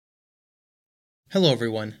Hello,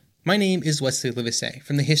 everyone. My name is Wesley Livesey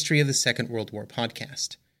from the History of the Second World War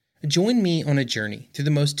podcast. Join me on a journey through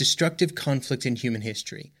the most destructive conflict in human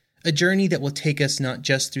history, a journey that will take us not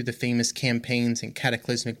just through the famous campaigns and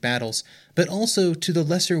cataclysmic battles, but also to the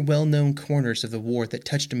lesser well-known corners of the war that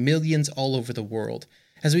touched millions all over the world,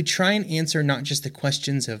 as we try and answer not just the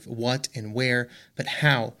questions of what and where, but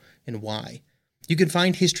how and why. You can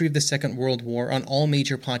find History of the Second World War on all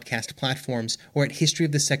major podcast platforms or at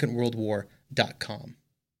historyofthesecondworldwar.com.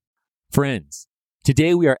 Friends,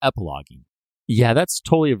 today we are epiloguing. Yeah, that's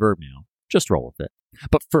totally a verb now. Just roll with it.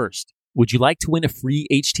 But first, would you like to win a free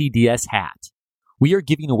HTDS hat? We are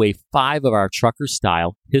giving away 5 of our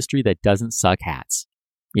trucker-style History That Doesn't Suck hats.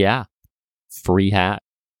 Yeah, free hat,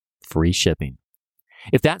 free shipping.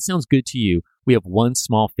 If that sounds good to you, we have one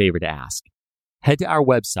small favor to ask. Head to our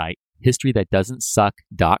website,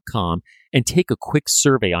 historythatdoesn'tsuck.com, and take a quick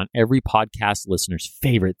survey on every podcast listener's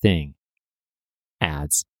favorite thing: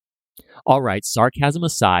 ads. All right, sarcasm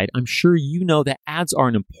aside, I'm sure you know that ads are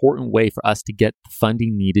an important way for us to get the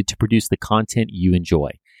funding needed to produce the content you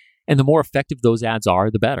enjoy. And the more effective those ads are,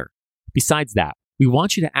 the better. Besides that, we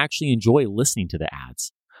want you to actually enjoy listening to the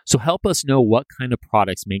ads. So help us know what kind of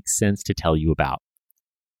products make sense to tell you about.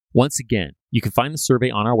 Once again, you can find the survey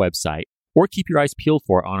on our website or keep your eyes peeled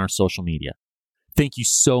for it on our social media. Thank you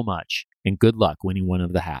so much, and good luck winning one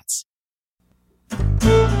of the hats.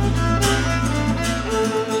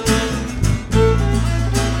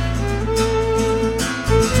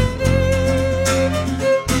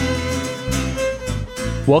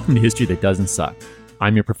 Welcome to History That Doesn't Suck.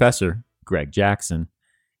 I'm your professor, Greg Jackson,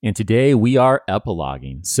 and today we are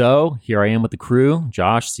epiloguing. So here I am with the crew,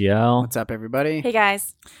 Josh, CL. What's up, everybody? Hey,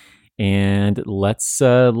 guys. And let's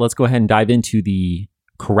go ahead and dive into the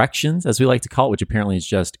corrections, as we like to call it, which apparently is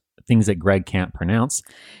just things that Greg can't pronounce.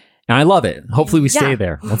 And I love it. Hopefully we stay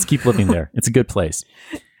there. Let's keep living there. It's a good place.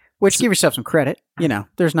 Which, give yourself some credit. You know,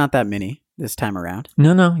 there's not that many this time around.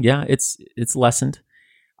 No. Yeah, it's lessened.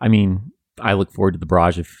 I mean, I look forward to the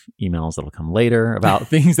barrage of emails that'll come later about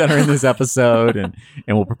things that are in this episode, and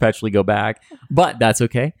we'll perpetually go back. But that's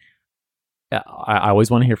okay. I always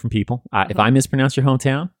want to hear from people. If I mispronounce your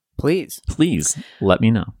hometown, please let me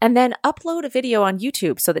know. And then upload a video on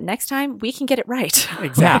YouTube so that next time we can get it right.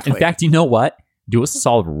 Exactly. In fact, you know what? Do us a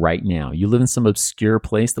solid right now. You live in some obscure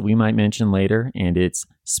place that we might mention later, and it's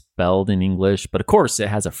spelled in English, but of course it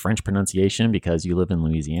has a French pronunciation because you live in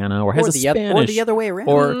Louisiana, or has a Spanish, or the other way around,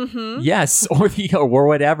 or yes, or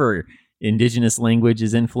whatever indigenous language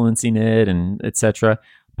is influencing it, and etc.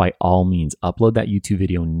 By all means, upload that YouTube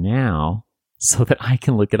video now so that I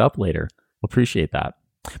can look it up later. Appreciate that.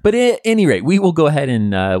 But at any rate, we will go ahead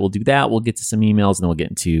and we'll do that. We'll get to some emails, and then we'll get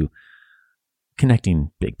into connecting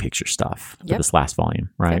big picture stuff for this last volume,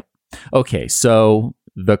 right? Yep. Okay, so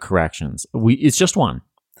the corrections. It's just one,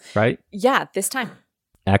 right? Yeah, this time.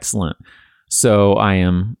 Excellent. So I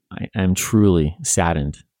am truly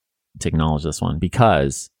saddened to acknowledge this one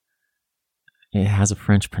because it has a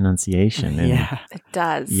French pronunciation. And yeah, it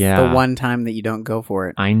does. Yeah. The one time that you don't go for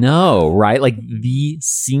it. I know, right? Like the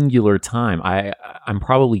singular time. I'm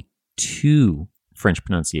probably too French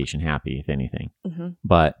pronunciation happy, if anything. Mm-hmm.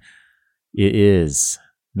 But it is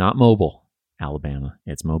not Mobile, Alabama.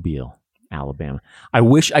 It's Mobile, Alabama. I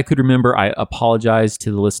wish I could remember. I apologize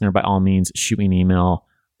to the listener. By all means, shoot me an email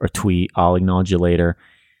or tweet. I'll acknowledge you later.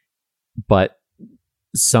 But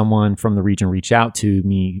someone from the region reached out to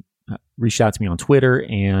me on Twitter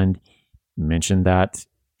and mentioned that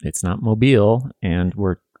it's not Mobile, and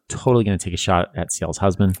we're totally going to take a shot at CL's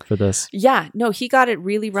husband for this. Yeah, no, he got it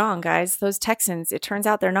really wrong, guys. Those Texans, it turns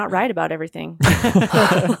out they're not right about everything.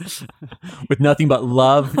 With nothing but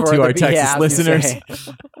love to our Texas listeners.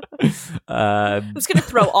 I'm just going to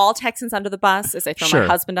throw all Texans under the bus as I throw my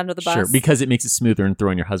husband under the bus. Sure, because it makes it smoother than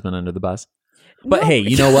throwing your husband under the bus. But hey,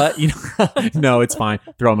 you know what? No, it's fine.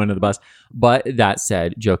 Throw him under the bus. But that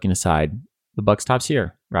said, joking aside, the buck stops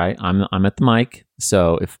here, right? I'm at the mic.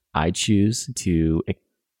 So if I choose to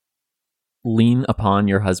lean upon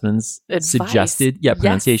your husband's suggested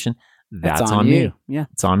pronunciation, that's on me. Yeah,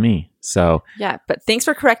 it's on me. So yeah, but thanks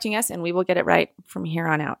for correcting us, and we will get it right from here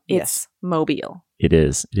on out. It's Mobile. It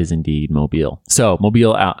is indeed Mobile. So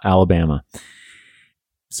Mobile, Alabama.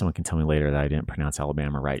 Someone can tell me later that I didn't pronounce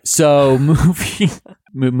Alabama right. So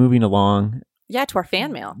moving along. Yeah, to our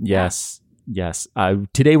fan mail. Yes.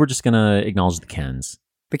 Today we're just gonna acknowledge the Kens.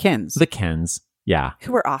 The Kens. Yeah.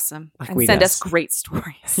 Who are awesome and send us great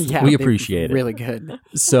stories. Yeah, we appreciate it. Really good.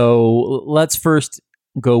 So let's first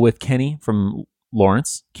go with Kenny from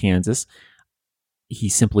Lawrence, Kansas. He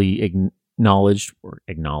simply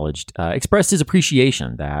expressed his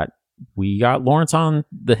appreciation that we got Lawrence on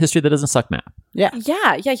the History That Doesn't Suck map. Yeah.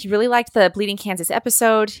 Yeah. He really liked the Bleeding Kansas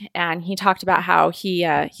episode, and he talked about how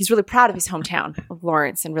he's really proud of his hometown of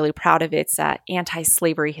Lawrence and really proud of its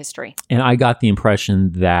anti-slavery history. And I got the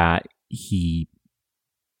impression that he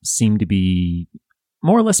seemed to be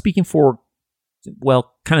more or less speaking for,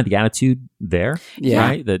 well, kind of the attitude there. Yeah.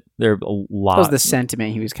 Right? That there are a lot. That was the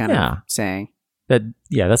sentiment he was kind of saying.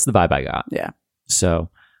 That's the vibe I got. Yeah. So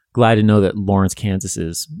glad to know that Lawrence, Kansas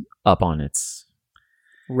is up on its...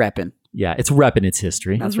 Repping. Yeah, it's repping its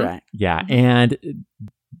history. That's right. Yeah, and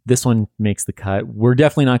this one makes the cut. We're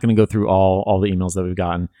definitely not going to go through all the emails that we've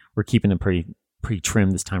gotten. We're keeping it pretty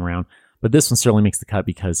trim this time around. But this one certainly makes the cut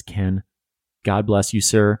because, Ken, God bless you,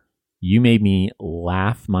 sir. You made me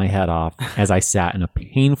laugh my head off as I sat in a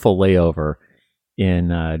painful layover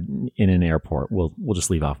in an airport. We'll just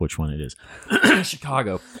leave off which one it is.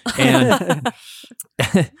 Chicago. And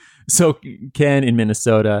so Ken in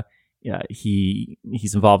Minnesota,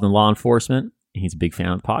 he's involved in law enforcement. He's a big fan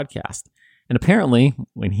of the podcast. And apparently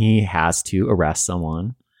when he has to arrest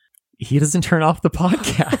someone, he doesn't turn off the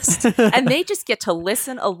podcast. And they just get to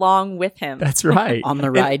listen along with him. That's right. On the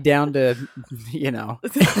ride down to,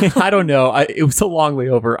 I don't know. It was a long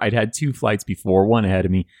layover. I'd had 2 flights before, one ahead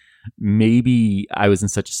of me. Maybe I was in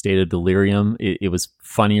such a state of delirium. It was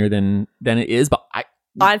funnier than it is, but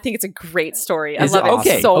I think it's a great story. I love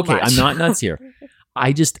it so much. Okay, I'm not nuts here.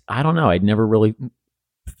 I don't know. I'd never really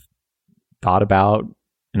thought about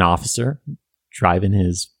an officer driving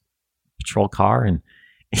his patrol car and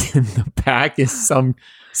in the back is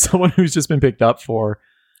someone who's just been picked up for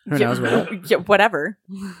who knows what. Yeah, whatever.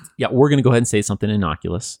 Yeah, we're going to go ahead and say something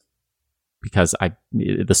innocuous because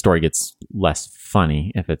the story gets less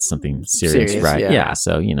funny if it's something serious, right? Yeah.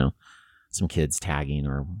 So, some kids tagging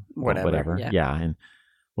or whatever. Yeah. And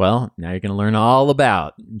well, now you're going to learn all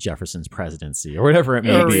about Jefferson's presidency or whatever it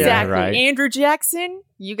may be. Exactly. Right? Andrew Jackson,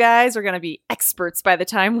 you guys are going to be experts by the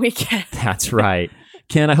time we get. That's right.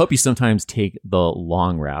 Ken, I hope you sometimes take the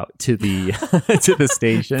long route to the to the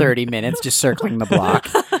station. 30 minutes just circling the block.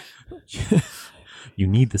 You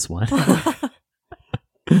need this one.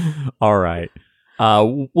 All right.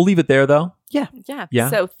 We'll leave it there, though. Yeah.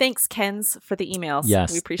 So thanks, Kens, for the emails.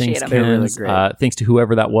 Yes. We appreciate them. They're really great. Thanks to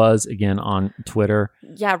whoever that was, again, on Twitter.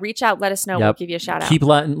 Yeah, reach out. Let us know. We'll give you a shout out. Keep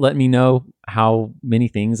letting me know how many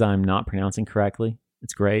things I'm not pronouncing correctly.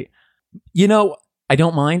 It's great. I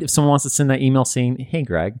don't mind if someone wants to send that email saying, hey,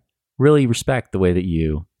 Greg, really respect the way that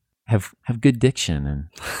you have good diction and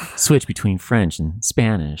switch between French and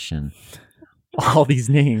Spanish and all these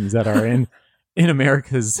names that are in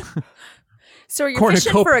America's So are you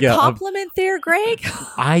fishing for a compliment there, Greg?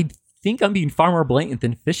 I think I'm being far more blatant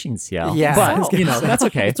than fishing, Ciel. Yeah. But, that's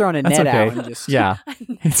okay. Throwing a net out and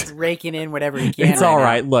just raking in whatever you can. It's all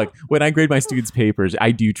right. Look, when I grade my students' papers,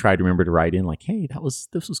 I do try to remember to write in like, hey,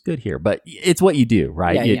 this was good here. But it's what you do,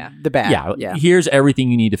 right? Yeah. The bad. Yeah. Here's everything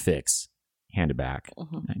you need to fix. Hand it back.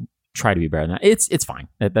 And try to be better than that. It's fine.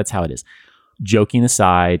 That's how it is. Joking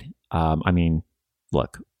aside,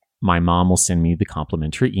 look, my mom will send me the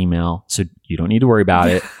complimentary email, so you don't need to worry about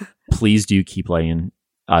it. Please do keep letting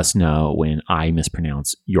us know when I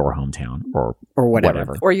mispronounce your hometown or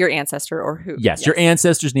whatever. Or your ancestor or who. Yes, your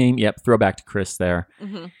ancestor's name. Yep, throwback to Chris there.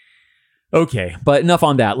 Mm-hmm. Okay, but enough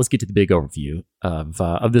on that. Let's get to the big overview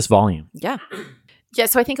of this volume. Yeah. Yeah,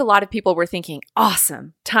 so I think a lot of people were thinking,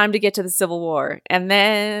 awesome, time to get to the Civil War. And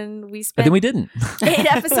then we spent... And then we didn't. 8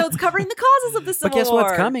 episodes covering the causes of the Civil War. But guess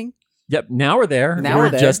what's coming? Yep. Now we're there. Now we're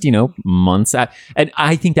there. Just, months out. And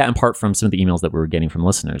I think that in part from some of the emails that we were getting from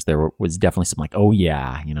listeners, there was definitely some like, oh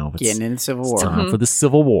yeah, getting in the Civil War. It's time for the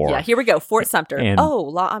Civil War. Yeah, here we go. Fort Sumter.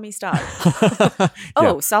 La Amistad.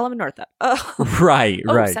 Solomon Northup. Right.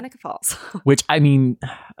 Seneca Falls. Which,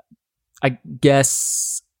 I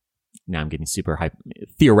guess, now I'm getting super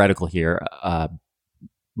theoretical here.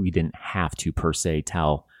 We didn't have to per se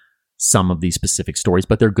tell some of these specific stories,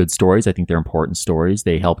 but they're good stories. I think they're important stories.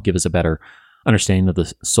 They help give us a better understanding of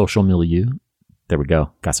the social milieu. There we go.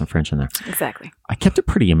 Got some French in there. Exactly. I kept it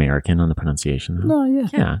pretty American on the pronunciation. No, yeah.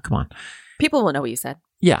 Yeah, come on. People will know what you said.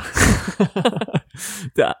 Yeah.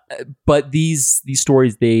 But these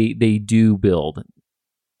stories, they do build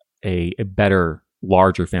a better,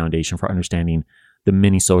 larger foundation for understanding the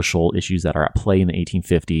many social issues that are at play in the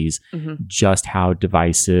 1850s, just how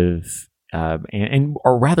divisive,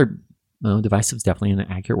 or rather, divisive is definitely an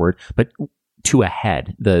accurate word, but to a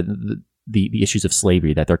head, the issues of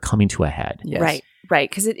slavery, that they're coming to a head. Yes. Right.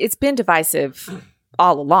 Because it's been divisive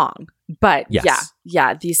all along. But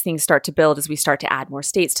these things start to build as we start to add more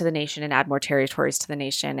states to the nation and add more territories to the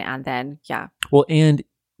nation. And then, Well, and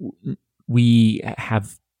we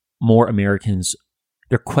have more Americans,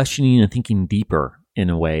 they're questioning and thinking deeper in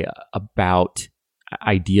a way, about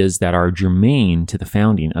ideas that are germane to the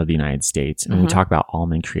founding of the United States. And we talk about all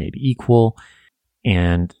men created equal.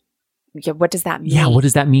 And what does that mean? Yeah, what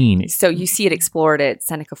does that mean? So you see it explored at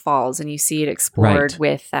Seneca Falls, and you see it explored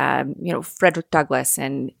with, Frederick Douglass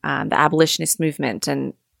and the abolitionist movement.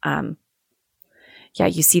 And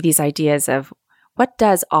you see these ideas of what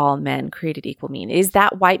does all men created equal mean? Is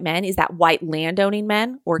that white men? Is that white landowning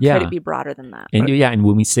men? Or could it be broader than that? And and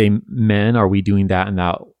when we say men, are we doing that in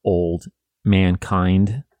that old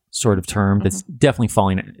mankind sort of term that's definitely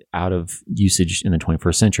falling out of usage in the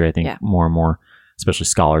 21st century? I think more and more, especially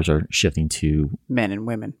scholars, are shifting to men and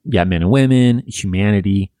women. Yeah, men and women,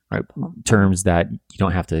 humanity, right? Terms that you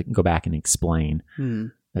don't have to go back and explain.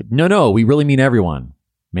 Like, no, we really mean everyone.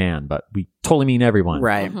 Man, but we totally mean everyone.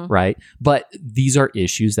 Right. Right. But these are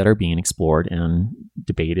issues that are being explored and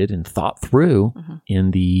debated and thought through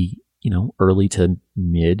in the, early to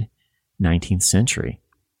mid 19th century.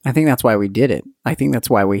 I think that's why we did it. I think that's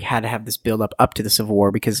why we had to have this build up to the Civil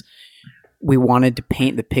War, because we wanted to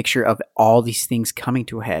paint the picture of all these things coming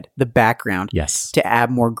to a head, the background, to add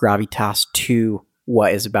more gravitas to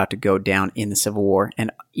what is about to go down in the Civil War, and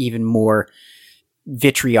even more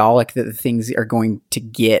vitriolic that the things are going to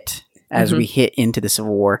get as we hit into the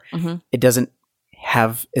Civil War. It doesn't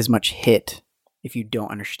have as much hit if you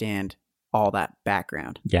don't understand all that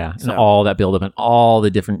background. Yeah, and all that buildup and all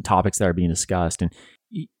the different topics that are being discussed. And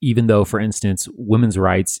even though, for instance, women's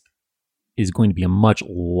rights is going to be a much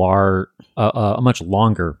longer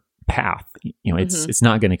path, it's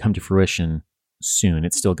not going to come to fruition soon.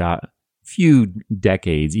 It's still got a few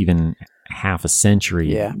decades, even half a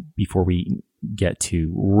century before we get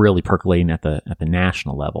to really percolating at the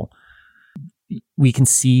national level. We can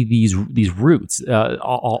see these roots,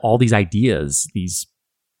 all these ideas, these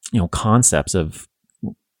concepts of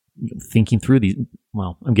thinking through these.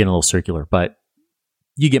 Well, I'm getting a little circular, but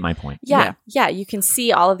you get my point. Yeah. You can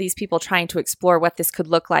see all of these people trying to explore what this could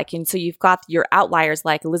look like, and so you've got your outliers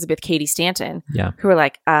like Elizabeth Cady Stanton, who are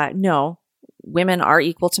like, no, women are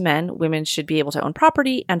equal to men. Women should be able to own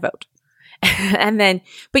property and vote. And then,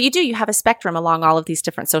 but you have a spectrum along all of these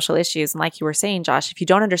different social issues. And like you were saying, Josh, if you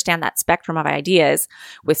don't understand that spectrum of ideas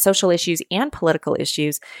with social issues and political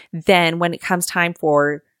issues, then when it comes time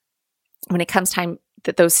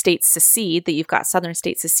that those states secede, that you've got Southern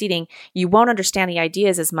states seceding, you won't understand the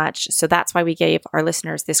ideas as much. So that's why we gave our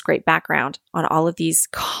listeners this great background on all of these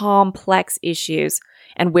complex issues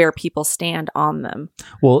and where people stand on them.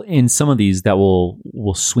 Well, in some of these that we'll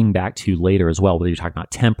swing back to later as well, whether you're talking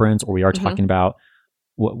about temperance or we are talking about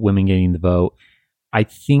women getting the vote, I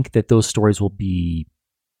think that those stories will be,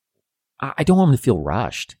 I don't want them to feel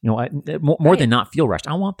rushed. More than not feel rushed.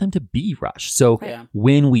 I want them to be rushed. So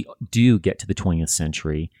when we do get to the 20th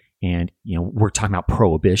century and, we're talking about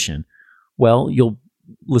prohibition, well,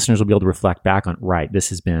 listeners will be able to reflect back on, this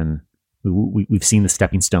has been, we've seen the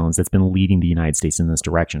stepping stones that's been leading the United States in this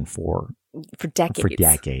direction for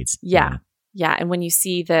decades. Yeah. And when you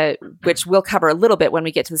see which we'll cover a little bit when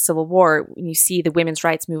we get to the Civil War, when you see the women's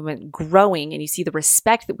rights movement growing and you see the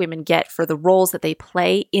respect that women get for the roles that they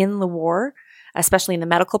play in the war, especially in the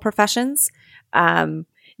medical professions, then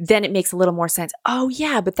it makes a little more sense. Oh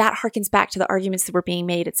yeah, but that harkens back to the arguments that were being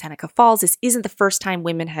made at Seneca Falls. This isn't the first time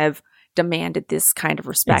women have demanded this kind of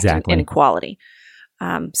respect and equality.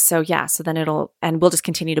 So then we'll just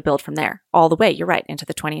continue to build from there all the way, you're right, into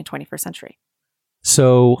the 20th and 21st century.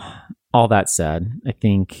 So all that said, I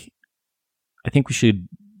think we should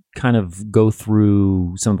kind of go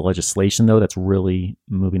through some of the legislation, though, that's really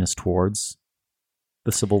moving us towards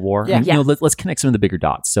the Civil War. Yeah. And, let's connect some of the bigger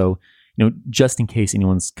dots. So, just in case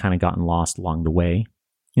anyone's kind of gotten lost along the way,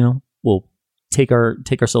 we'll take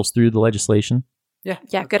ourselves through the legislation.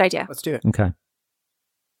 Yeah, good idea. Let's do it. Okay.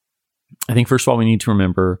 I think first of all, we need to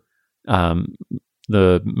remember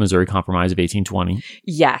the Missouri Compromise of 1820.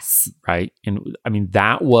 Yes. Right. And I mean,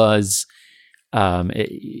 that was,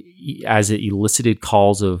 as it elicited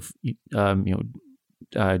calls of,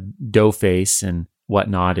 doughface and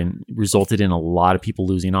whatnot, and resulted in a lot of people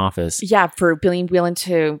losing office. Yeah. For being willing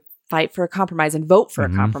to fight for a compromise and vote for a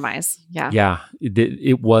compromise. Yeah. Yeah.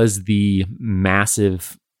 It was the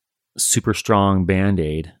massive, super strong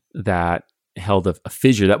Band-Aid that held a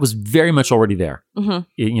fissure that was very much already there.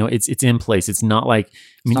 It's in place. It's not like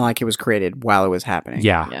it's not like it was created while it was happening.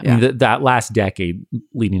 Yeah. I mean, that last decade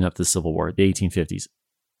leading up to the Civil War, the 1850s.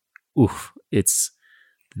 Oof, it's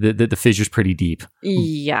the fissure's pretty deep.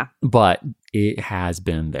 Yeah, but it has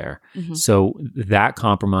been there. So that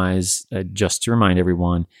compromise, just to remind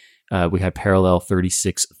everyone, we had Parallel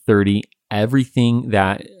 3630. Everything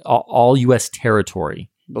that all U.S. territory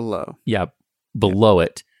below, below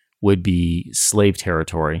it, would be slave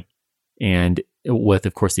territory, and with,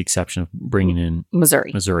 of course, the exception of bringing in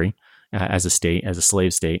Missouri as a state, as a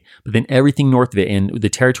slave state. But then everything north of it, and the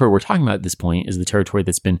territory we're talking about at this point is the territory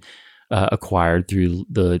that's been acquired through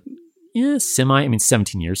the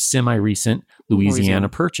 17 years, semi-recent Louisiana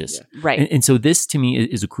Purchase. Yeah. Right. And so this, to me,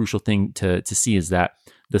 is a crucial thing to see, is that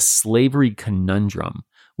the slavery conundrum,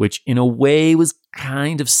 which in a way was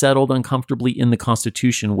kind of settled uncomfortably in the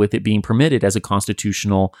Constitution, with it being permitted as a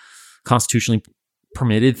constitutionally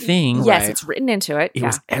permitted thing. Yes, it's written into it. It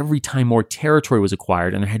was every time more territory was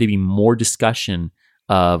acquired, and there had to be more discussion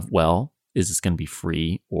of, well, is this going to be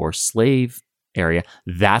free or slave area?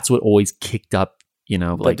 That's what always kicked up,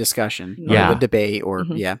 the discussion, the debate, or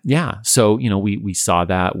yeah. So we saw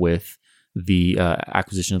that with the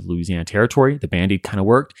acquisition of Louisiana Territory. The Band-Aid kind of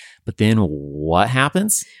worked, but then what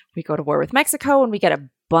happens? We go to war with Mexico, and we get a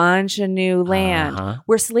bunch of new land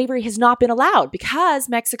where slavery has not been allowed because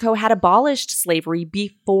Mexico had abolished slavery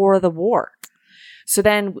before the war. So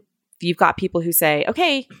then you've got people who say,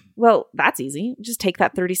 okay, well, that's easy. Just take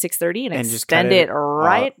that 3630 and extend it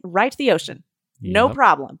right to the ocean. Yep. No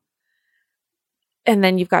problem. And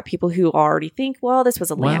then you've got people who already think, well, this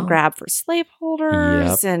was a land grab for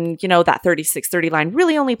slaveholders. Yep. And, that 3630 line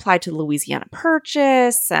really only applied to the Louisiana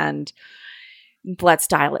Purchase. And let's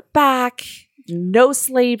dial it back. No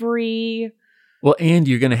slavery. Well, and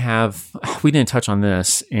you're going to have, we didn't touch on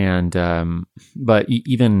this, and but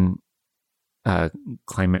even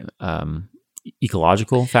climate,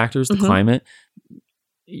 ecological factors, the climate,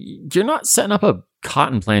 you're not setting up a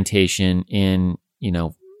cotton plantation in,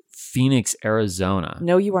 Phoenix, Arizona.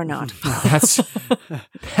 No, you are not. That's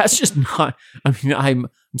just not. I mean, I'm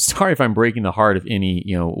sorry if I'm breaking the heart of any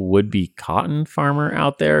would-be cotton farmer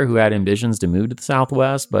out there who had ambitions to move to the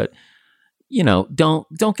Southwest, but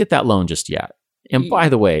don't get that loan just yet. And by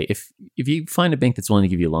the way, if you find a bank that's willing to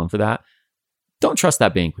give you a loan for that, don't trust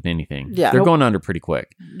that bank with anything. Yeah, they're going under pretty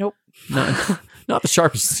quick. Nope. Not the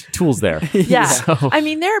sharpest tools there. Yeah. So. I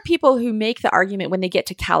mean, there are people who make the argument when they get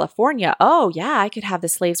to California, oh, yeah, I could have the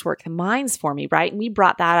slaves work the mines for me, right? And we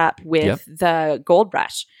brought that up with the gold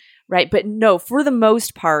rush, right? But no, for the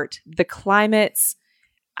most part, the climates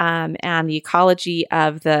and the ecology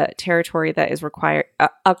of the territory that is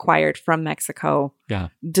acquired from Mexico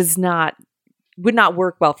would not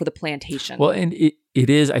work well for the plantation. Well, and it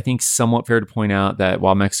is, I think, somewhat fair to point out that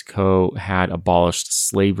while Mexico had abolished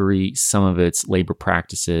slavery, some of its labor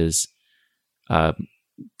practices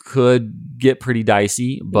could get pretty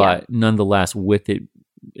dicey, but nonetheless, with it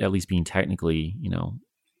at least being technically,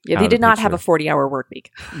 they did not have a 40-hour work week.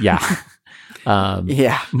 Yeah.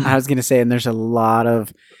 I was going to say, and there's a lot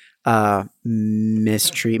of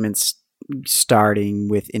mistreatments starting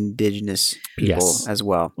with indigenous people as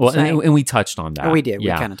well. Well, and we touched on that. Oh, we did. We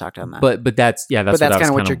kind of talked on that. But that's kind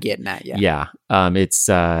of what you're getting at. Yeah. It's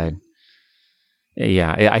I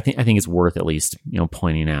think it's worth at least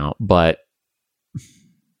pointing out. But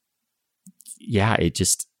it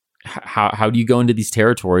just how do you go into these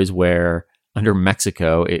territories where under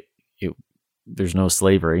Mexico there's no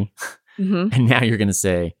slavery, and now you're going to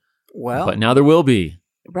say, well, but now there will be.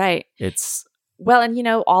 Right. It's. Well, and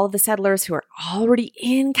all of the settlers who are already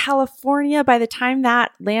in California by the time that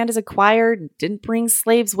land is acquired didn't bring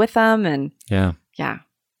slaves with them, and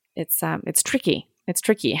it's tricky. It's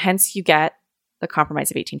tricky. Hence, you get the Compromise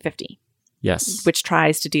of 1850. Yes, which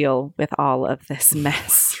tries to deal with all of this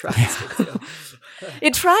mess.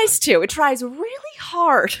 It tries to. It tries really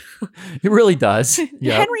hard. It really does. Yep.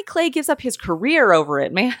 Henry Clay gives up his career over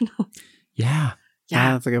it, man. Yeah,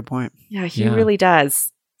 that's a good point. Yeah, he really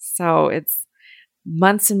does. So it's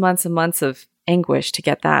months and months and months of anguish to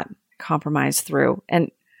get that compromise through.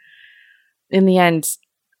 And in the end,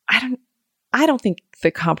 I don't think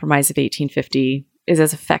the Compromise of 1850 is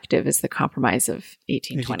as effective as the Compromise of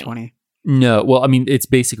 1820. No, well, I mean, it's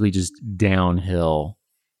basically just downhill,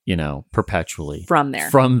 perpetually from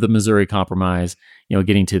there, from the Missouri Compromise,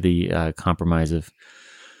 getting to the Compromise of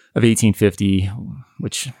 1850,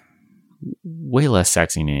 which way less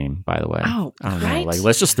sexy name, by the way. Oh, I don't know. Like,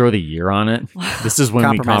 let's just throw the year on it. This is when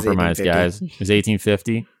we compromised, guys. It was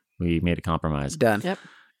 1850. We made a compromise. Done. Yep.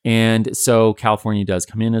 And so California does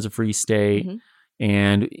come in as a free state. Mm-hmm.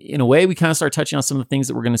 And in a way, we kind of start touching on some of the things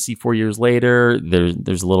that we're going to see 4 years later.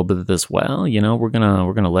 There's a little bit of this. Well, we're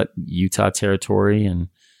gonna let Utah territory and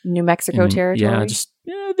New Mexico territory.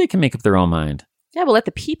 They can make up their own mind. Yeah, we'll let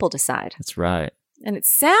the people decide. That's right. And it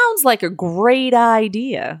sounds like a great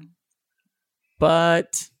idea.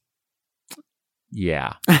 But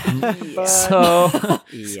yeah. So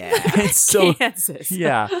Kansas.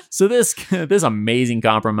 Yeah. So this amazing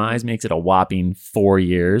compromise makes it a whopping 4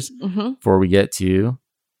 years before we get to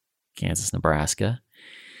Kansas, Nebraska.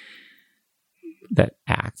 That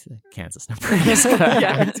act, Kansas,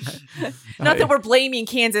 Nebraska. Not that we're blaming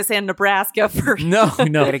Kansas and Nebraska for... No.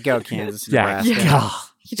 Way to go, Kansas, Nebraska. Yeah.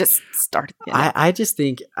 You just started. I just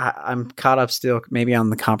think I'm caught up still maybe on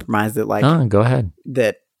the compromise that go ahead.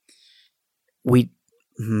 That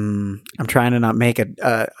I'm trying to not make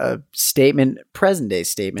a statement, present day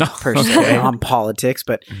statement per se on politics,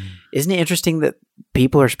 but isn't it interesting that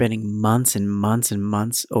people are spending months and months and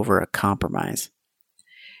months over a compromise?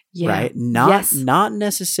 Yeah. Right? Not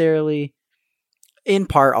necessarily, in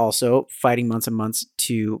part also fighting months and months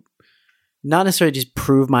to not necessarily just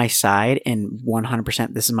prove my side and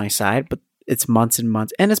 100% this is my side, but it's months and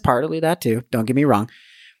months. And it's partly that too. Don't get me wrong.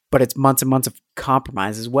 But it's months and months of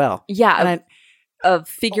compromise as well. Yeah. Of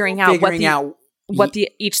figuring out what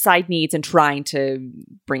each side needs and trying to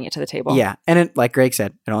bring it to the table. Yeah. And like Greg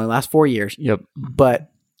said, it only lasts 4 years. Yep.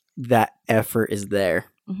 But that effort is there.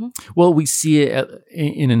 Mm-hmm. Well, we see it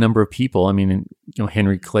in a number of people. I mean,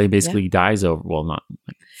 Henry Clay basically dies over, well, not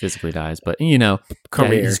like physically dies, but,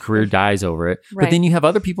 his career dies over it. Right. But then you have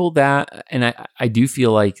other people that, and I do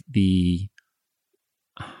feel like the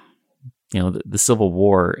Civil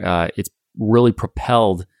War, it's really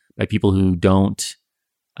propelled by people who don't,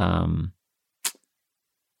 who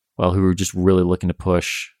are just really looking to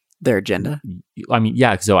push their agenda. I mean,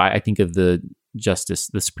 yeah. So I think of the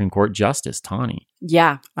Supreme Court Justice, Taney.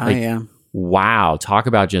 Yeah. Wow. Talk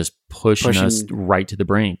about just pushing us right to the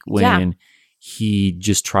brink when he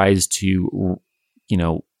just tries to,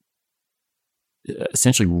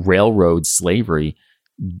 essentially railroad slavery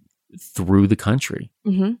through the country.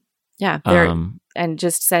 Mm-hmm. Yeah. And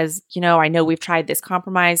just says, I know we've tried this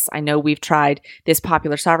compromise. I know we've tried this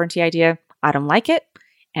popular sovereignty idea. I don't like it.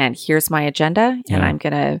 And here's my agenda. And I'm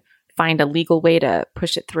going to find a legal way to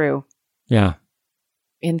push it through. Yeah.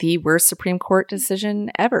 In the worst Supreme Court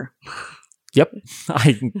decision ever. Yep.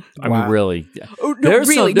 I mean, really. Oh, no,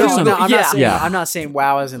 really? I'm not saying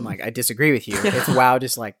wow as in like I disagree with you. It's wow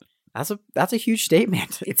just like that's a huge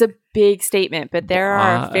statement. It's a big statement, but there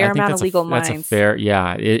are a fair amount of legal minds. That's a fair,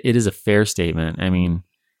 it is a fair statement. I mean,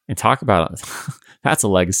 and talk about that's a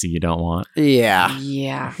legacy you don't want. Yeah.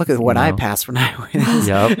 Yeah. Look at what I passed when I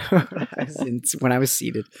when I was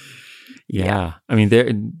seated. Yeah. I mean,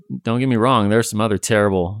 don't get me wrong. There's some other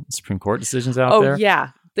terrible Supreme Court decisions out there. Oh, yeah.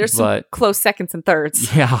 There's some close seconds and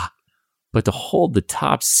thirds. Yeah. But to hold the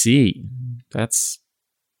top seat, that's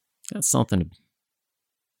something to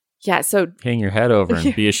so hang your head over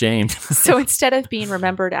and be ashamed. So instead of being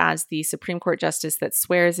remembered as the Supreme Court justice that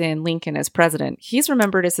swears in Lincoln as president, he's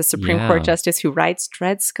remembered as the Supreme Court justice who writes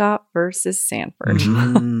Dred Scott versus Sanford.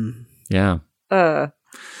 Mm-hmm. Yeah. Kind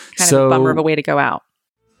of a bummer of a way to go out.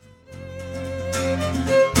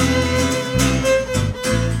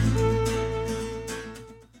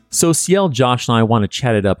 So CL, Josh, and I want to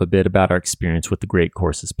chat it up a bit about our experience with the Great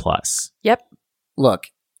Courses Plus. Yep. Look,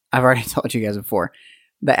 I've already told you guys before,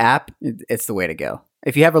 the app, it's the way to go.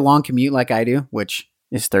 If you have a long commute like I do, which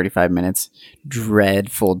is 35 minutes,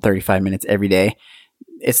 dreadful 35 minutes every day,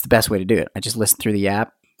 it's the best way to do it. I just listen through the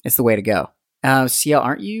app. It's the way to go. CL,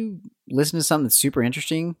 aren't you listening to something that's super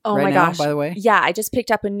interesting right now, by the way? Yeah, I just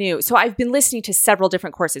picked up a new. So I've been listening to several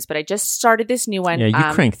different courses, but I just started this new one. Yeah,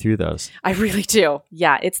 you crank through those. I really do.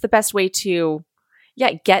 Yeah, it's the best way to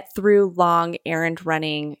get through long errand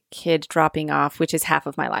running, kid dropping off, which is half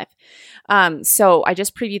of my life. So I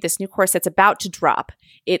just previewed this new course that's about to drop.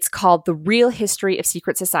 It's called The Real History of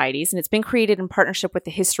Secret Societies, and it's been created in partnership with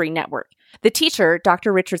the History Network. The teacher,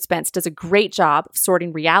 Dr. Richard Spence, does a great job of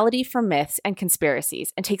sorting reality from myths and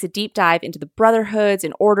conspiracies and takes a deep dive into the brotherhoods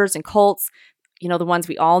and orders and cults, the ones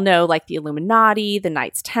we all know, like the Illuminati, the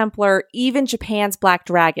Knights Templar, even Japan's Black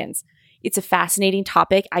Dragons. It's a fascinating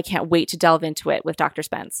topic. I can't wait to delve into it with Dr.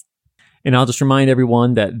 Spence. And I'll just remind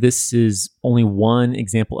everyone that this is only one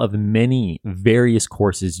example of many various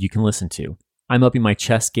courses you can listen to. I'm upping my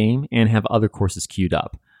chess game and have other courses queued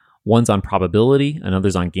up. One's on probability,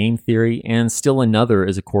 another's on game theory, and still another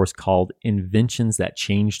is a course called Inventions That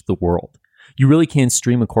Changed the World. You really can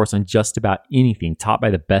stream a course on just about anything taught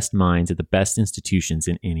by the best minds at the best institutions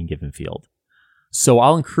in any given field. So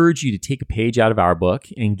I'll encourage you to take a page out of our book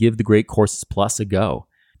and give the Great Courses Plus a go.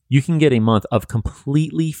 You can get a month of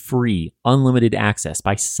completely free, unlimited access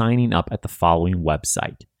by signing up at the following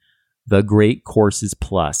website,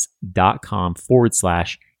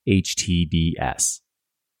 thegreatcoursesplus.com/HTDS.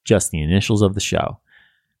 Just the initials of the show.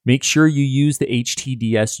 Make sure you use the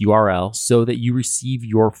HTDS URL so that you receive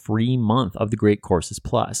your free month of the Great Courses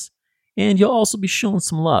Plus. And you'll also be shown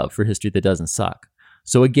some love for history that doesn't suck.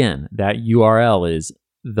 So again, that URL is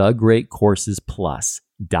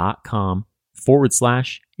thegreatcoursesplus.com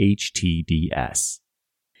 /HTDS.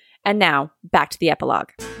 And now back to the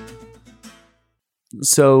epilogue.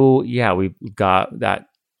 So, yeah, we've got that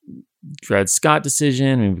Dred Scott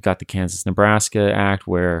decision. We've got the Kansas-Nebraska Act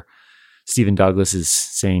where Stephen Douglas is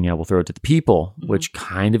saying, yeah, we'll throw it to the people, which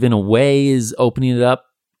kind of in a way is opening it up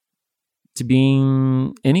to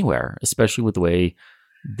being anywhere, especially with the way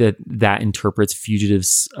that interprets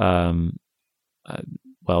fugitives, the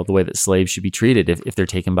way that slaves should be treated if they're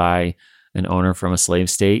taken by an owner from a slave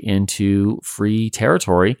state into free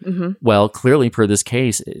territory. Well, clearly per this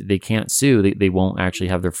case, they can't sue. They won't actually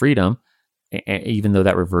have their freedom, even though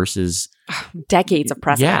that reverses decades of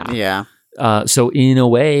precedent. Yeah. So in a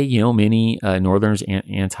way, many Northerners and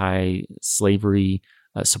anti-slavery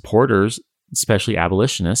supporters, especially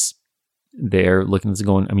abolitionists, they're looking at this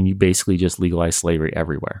going, I mean, you basically just legalize slavery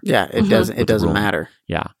everywhere. Yeah, it doesn't matter.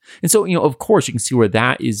 Yeah. And so, of course, you can see where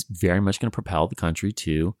that is very much going to propel the country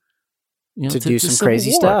to do some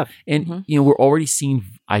crazy stuff. And, we're already seeing,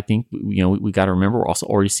 I think, we got to remember, we're also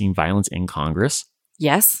already seeing violence in Congress.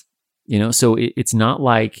 Yes. So it's not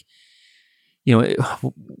like,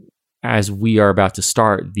 as we are about to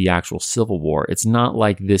start the actual Civil War, it's not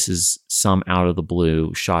like this is some out of the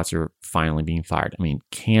blue shots are finally being fired. I mean,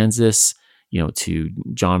 Kansas, to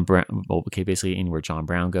John Brown, basically anywhere John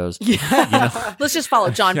Brown goes. Yeah. Let's just follow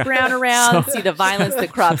John Brown around, see the violence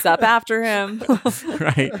that crops up after him.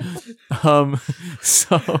 Right.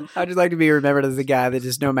 So I'd just like to be remembered as the guy that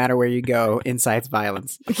just no matter where you go incites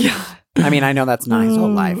violence. Yeah. I mean, I know that's not his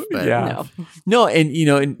whole life, but no,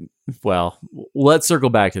 and well, let's circle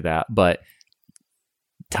back to that, but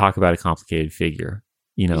talk about a complicated figure,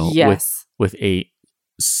 yes. with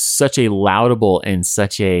such a laudable and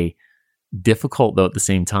such a difficult, though at the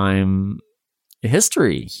same time,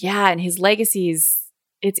 history. Yeah, and his legacies.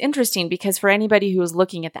 It's interesting because for anybody who is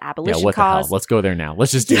looking at the abolition what cause, the hell? Let's go there now.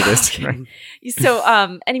 Let's just do this. Right?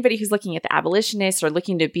 So, anybody who's looking at the abolitionists or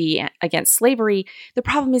looking to be against slavery, the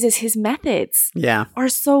problem is his methods are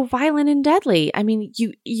so violent and deadly. I mean,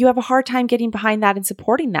 you have a hard time getting behind that and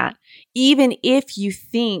supporting that, even if you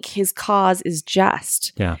think his cause is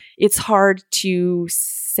just. Yeah, it's hard to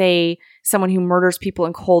say someone who murders people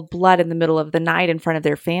in cold blood in the middle of the night in front of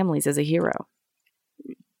their families is a hero.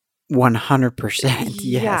 100%.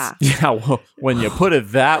 Yes. Yeah. Well, when you put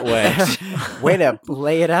it that way, way to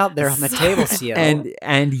lay it out there on the table, CO.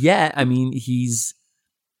 And yet, I mean, he's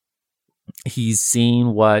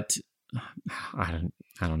seen what I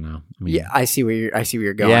don't know. I mean, I see where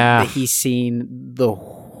you're going. Yeah. He's seen the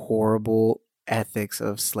horrible ethics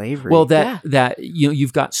of slavery. Well, that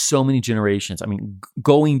you've got so many generations. I mean,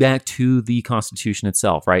 going back to the Constitution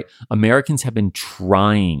itself, right? Americans have been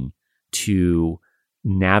trying to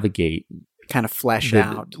navigate, kind of flesh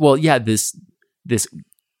out. Well, yeah, this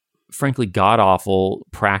frankly god-awful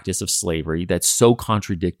practice of slavery that's so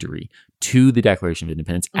contradictory to the Declaration of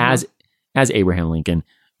Independence, as Abraham Lincoln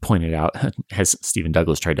pointed out, as Stephen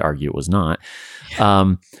Douglas tried to argue it was not.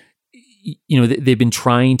 They've been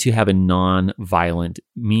trying to have a non-violent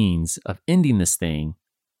means of ending this thing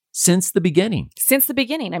since the beginning.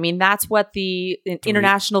 I mean, that's what the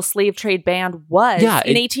international slave trade ban was in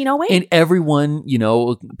 1808. And everyone,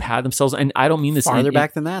 pat themselves, and I don't mean this farther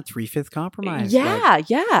back than that, 3/5 compromise. Yeah,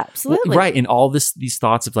 absolutely. Right. And all these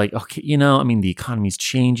thoughts of like, okay, I mean, the economy's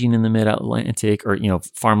changing in the mid-Atlantic, or,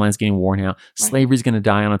 farmland's getting worn out. Slavery's going to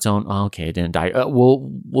die on its own. Oh, okay, it didn't die.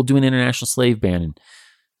 We'll do an international slave ban. And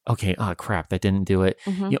okay, oh crap, that didn't do it.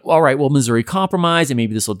 All right, well, Missouri Compromise, and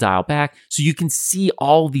maybe this will dial back. So you can see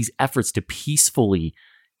all these efforts to peacefully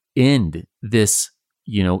end this,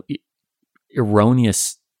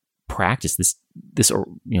 erroneous practice, this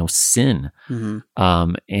sin.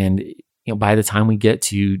 And by the time we get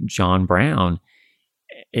to John Brown,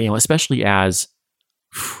 especially as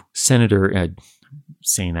Senator,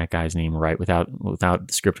 saying that guy's name right without the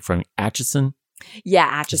script in front of me, Atchison. Yeah,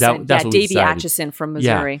 Atchison. Davy Atchison from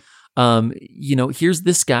Missouri. Yeah. Here's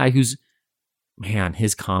this guy who's, man,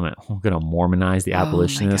 his comment, we're going to Mormonize the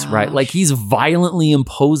abolitionists, right? Like he's violently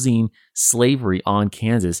imposing slavery on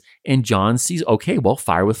Kansas. And John sees, okay, well,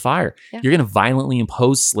 fire with fire. Yeah. You're going to violently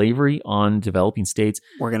impose slavery on developing states.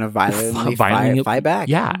 We're going to violently fight back.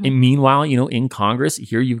 Yeah. And meanwhile, in Congress,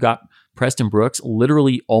 here you've got Preston Brooks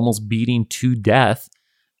literally almost beating to death,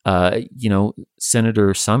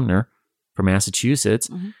 Senator Sumner from Massachusetts.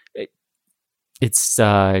 It's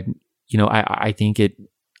I think it.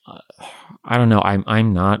 I don't know.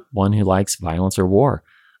 I'm not one who likes violence or war.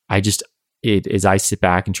 As I sit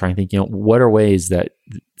back and try and think, what are ways that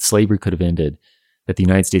slavery could have ended, that the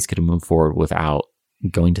United States could have moved forward without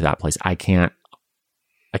going to that place. I can't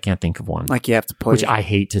think of one. Like you have to put, which I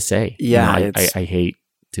hate to say. Yeah, I hate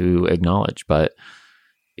to acknowledge. But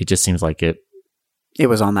it just seems like it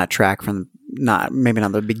was on that track from maybe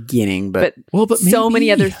not the beginning, but so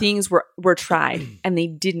many other things were tried and they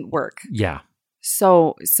didn't work. Yeah.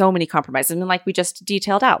 So many compromises. And like we just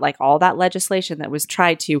detailed out, like all that legislation that was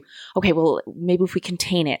tried to, okay, well, maybe if we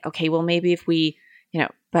contain it. Okay, well, maybe if we,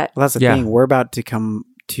 but. Well, that's the thing. We're about to come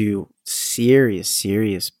to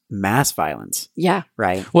serious mass violence. Yeah.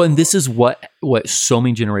 Right. Well, and this is what so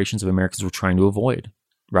many generations of Americans were trying to avoid,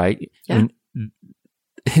 right? Yeah. I mean,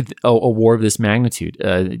 a war of this magnitude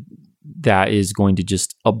that is going to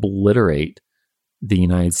just obliterate the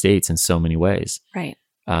United States in so many ways. Right.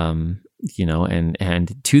 And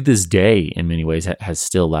to this day, in many ways, has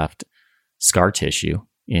still left scar tissue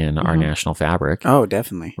in our national fabric. Oh,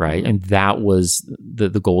 definitely. Right. And that was the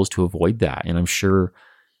goal, is to avoid that. And I'm sure,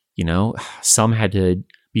 some had to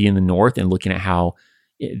be in the North and looking at how,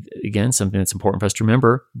 again, something that's important for us to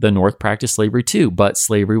remember, the North practiced slavery too, but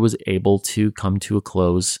slavery was able to come to a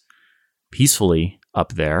close peacefully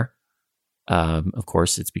up there. Of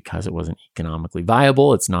course, it's because it wasn't economically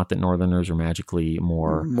viable. It's not that Northerners are magically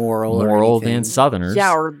more moral than Southerners.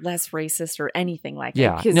 Yeah, or less racist or anything like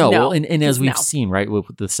that. Yeah, and as we've seen, right,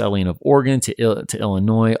 with the settling of Oregon to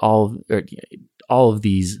Illinois, all of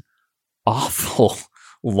these awful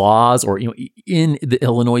laws, or in the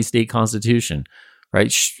Illinois state constitution,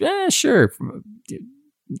 right? Sure,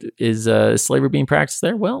 is slavery being practiced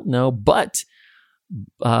there? Well, no, but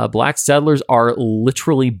black settlers are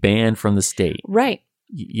literally banned from the state, right?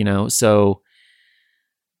 So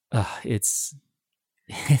it's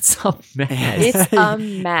a mess. It's a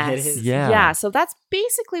mess. It is. Yeah. Yeah. So that's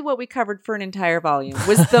basically what we covered for an entire volume,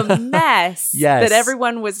 was the mess Yes. that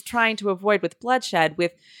everyone was trying to avoid with bloodshed.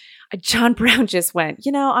 With John Brown just went,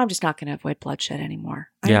 I'm just not going to avoid bloodshed anymore.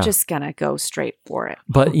 I'm just going to go straight for it.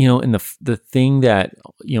 But, and the thing that,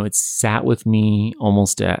 it sat with me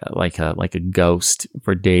almost like a ghost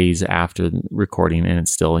for days after recording, and it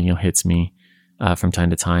still, hits me from time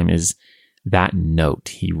to time, is that note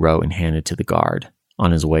he wrote and handed to the guard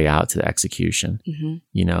on his way out to the execution.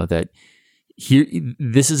 Mm-hmm. That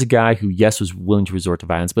this is a guy who, yes, was willing to resort to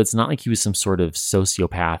violence, but it's not like he was some sort of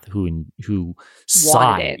sociopath who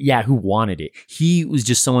saw it. Yeah, who wanted it. He was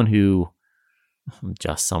just someone who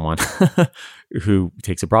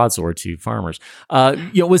takes a broadsword to farmers.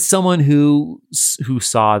 Was someone who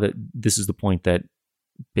saw that this is the point that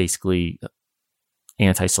basically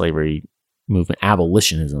anti-slavery movement,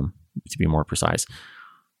 abolitionism, to be more precise,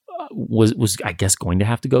 was I guess going to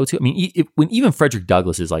have to go to. I mean, when even Frederick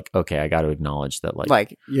Douglass is like, okay, I got to acknowledge that,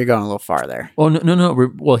 like you're going a little far there. Oh no.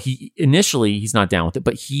 Well, he's not down with it,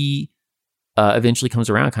 but he eventually comes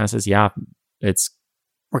around, kind of says, yeah,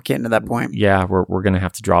 we're getting to that point. Yeah, we're going to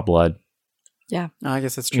have to draw blood. Yeah, I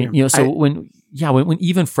guess that's true. When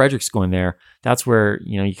even Frederick's going there, that's where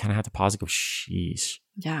you kind of have to pause and go, sheesh.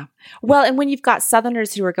 Yeah. Well, and when you've got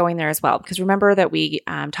Southerners who are going there as well, because remember that we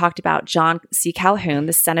talked about John C. Calhoun,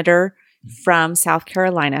 the senator from South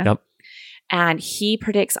Carolina. Yep. And he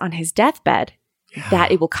predicts on his deathbed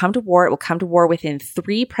that it will come to war. It will come to war within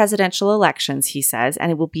 3 presidential elections, he says,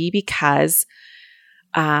 and it will be because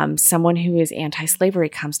someone who is anti-slavery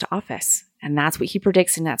comes to office. And that's what he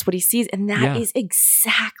predicts, and that's what he sees. And that is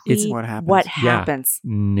exactly what happens.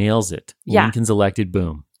 Yeah. Nails it. Yeah. Lincoln's elected,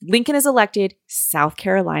 boom. Lincoln is elected. South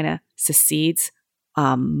Carolina secedes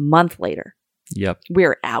a month later. Yep.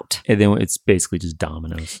 We're out. And then it's basically just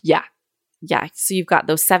dominoes. Yeah. Yeah. So you've got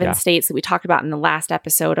those 7 states that we talked about in the last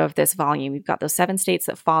episode of this volume. You've got those 7 states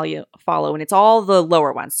that follow, and it's all the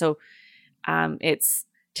lower ones. So it's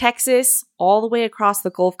Texas, all the way across the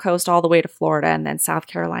Gulf Coast, all the way to Florida, and then South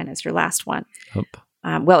Carolina is your last one.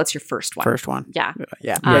 Well, it's your first one. First one. Yeah.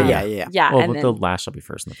 Yeah. Well, but the last shall be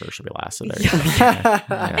first and the first shall be last. So there you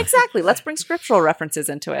go. Exactly. Let's bring scriptural references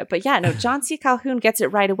into it. But John C. Calhoun gets it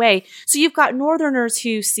right away. So you've got Northerners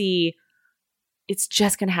who see it's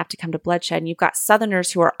just going to have to come to bloodshed. And you've got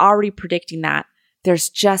Southerners who are already predicting that there's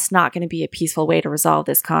just not going to be a peaceful way to resolve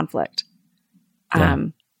this conflict.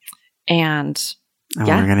 We're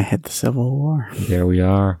going to hit the Civil War. There we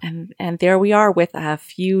are. And there we are with a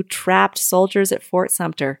few trapped soldiers at Fort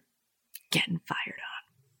Sumter getting fired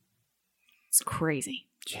on. It's crazy.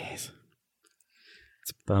 Jeez.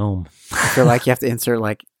 It's boom. I feel like you have to insert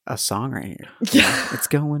like a song right here. Yeah. It's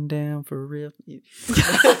going down for real. You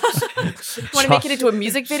want to make it into a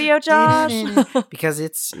music video, Josh? Because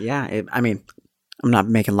I'm not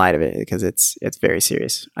making light of it because it's very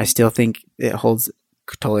serious. I still think it holds...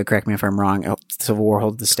 Totally correct me if I'm wrong. Civil War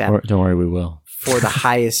holds the stat. Don't worry, we will. For the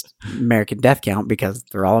highest American death count because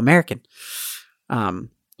they're all American.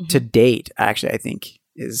 To date, actually, I think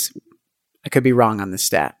I could be wrong on this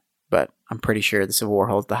stat, but I'm pretty sure the Civil War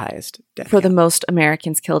holds the highest death for count. the most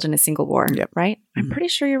Americans killed in a single war. Yep. Right? I'm pretty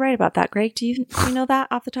sure you're right about that, Greg. Do you know that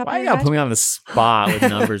off the top Why of you your gotta head? put me on the spot with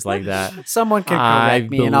numbers like that? Someone can correct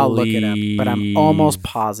me and I'll look it up, but I'm almost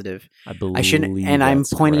positive. I believe I shouldn't, and I'm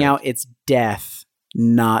pointing out it's death,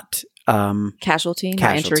 not Casualty, not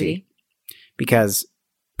casualty. injury. Because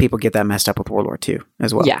people get that messed up with World War II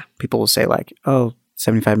as well. Yeah. People will say like,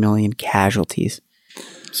 75 million casualties.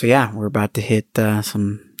 So yeah, we're about to hit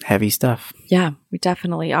some heavy stuff. Yeah, we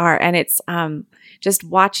definitely are. And it's just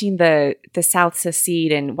watching the South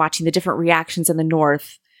secede and watching the different reactions in the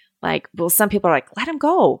North. Like, well, some people are like, let him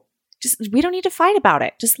go. We don't need to fight about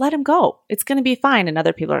it. Just let him go. It's going to be fine. And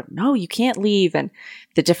other people are, no, you can't leave. And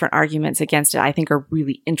the different arguments against it, I think, are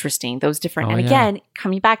really interesting. Those different, again,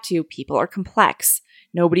 coming back to people are complex.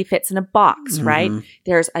 Nobody fits in a box, right?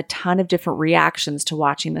 There's a ton of different reactions to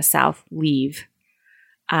watching the South leave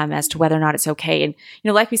as to whether or not it's okay. And,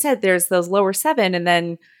 like we said, there's those lower 7, and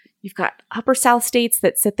then you've got upper South states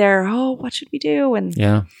that sit there, what should we do? And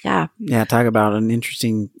yeah, talk about an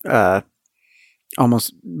interesting,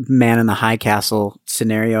 almost man in the high castle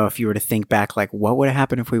scenario. If you were to think back, like, what would have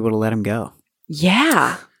happened if we would have let him go?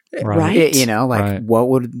 Yeah. Right. What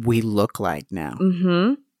would we look like now?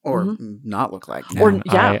 Mm-hmm. Or not look like now? Or,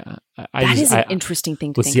 that is an interesting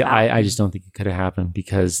thing to think about. I just don't think it could have happened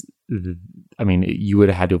because, you would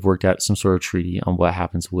have had to have worked out some sort of treaty on what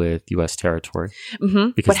happens with U.S. territory.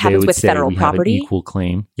 Mm-hmm. Because what happens with federal property? Have an equal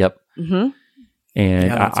claim. Yep. Mm-hmm.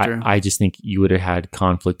 And I just think you would have had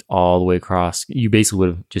conflict all the way across. You basically would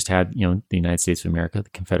have just had, the United States of America, the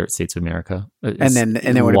Confederate States of America. And then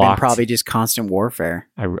it would have been probably just constant warfare.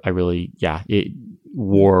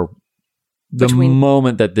 War. The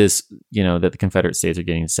moment that this, that the Confederate States are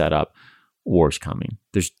getting set up, war's coming.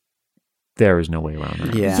 There is no way around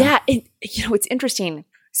that. Yeah. And, it's interesting.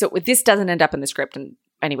 So this doesn't end up in the script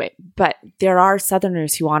anyway, but there are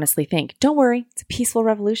Southerners who honestly think, don't worry, it's a peaceful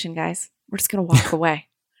revolution, guys. We're just going to walk away.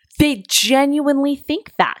 They genuinely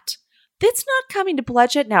think that. It's not coming to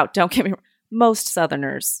bloodshed. Now, don't get me wrong. Most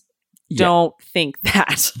Southerners don't think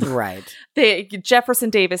that. Right. Jefferson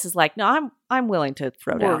Davis is like, no, I'm willing to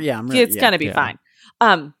throw down. It's going to be fine.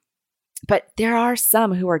 But there are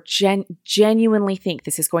some who are genuinely think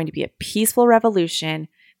this is going to be a peaceful revolution.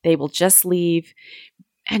 They will just leave.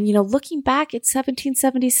 And, looking back at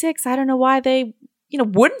 1776, I don't know why they,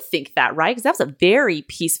 wouldn't think that, right? Because that was a very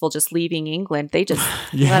peaceful just leaving England. They just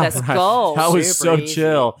let us go. That was so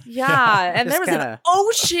chill. Yeah. And there was an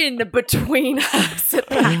ocean between us at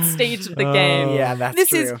that stage of the game. Yeah, that's this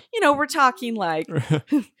true. Is, we're talking like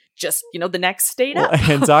just, the next state up.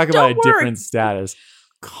 And talk about a different status.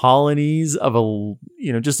 Colonies of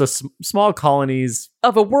small colonies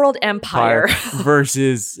of a world empire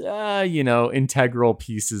versus integral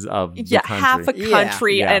pieces of the country. Half a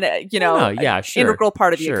country and sure. integral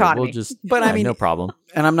part of the economy. But no problem.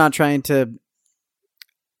 And I'm not trying to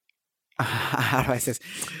how do I say this?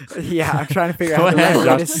 Yeah, I'm trying to figure out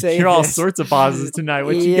how to say You're all sorts of pauses tonight.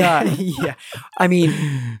 What you got? Yeah.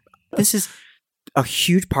 This is a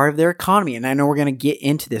huge part of their economy, and I know we're going to get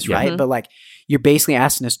into this, right? Mm-hmm. But you're basically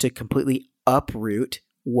asking us to completely uproot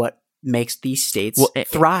what makes these states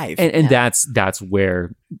thrive, and that's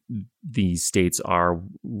where these states are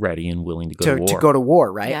ready and willing to go to war. To go to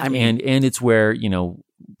war, right? Yeah. And it's where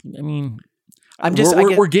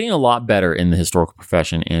we're getting a lot better in the historical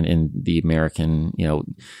profession and in the American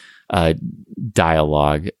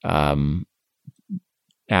dialogue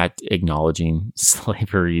at acknowledging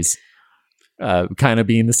slavery's kind of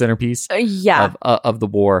being the centerpiece of the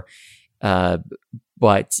war.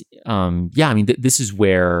 This is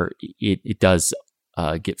where it does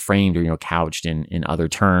get framed or couched in other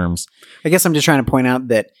terms. I guess I'm just trying to point out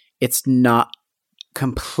that it's not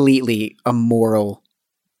completely a moral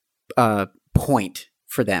point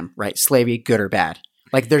for them, right? Slavery, good or bad.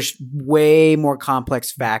 There's way more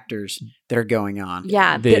complex factors that are going on.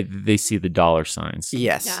 Yeah, they see the dollar signs.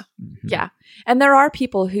 Yes. Yeah, yeah, and there are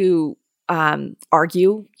people who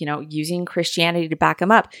argue, using Christianity to back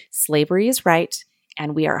them up. Slavery is right,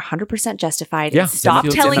 and we are 100% justified. Yeah, stop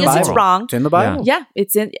telling us it's wrong. It's in the Bible. Yeah,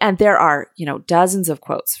 it's in, and there are dozens of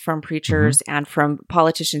quotes from preachers and from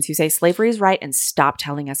politicians who say slavery is right, and stop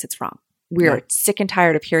telling us it's wrong. We are sick and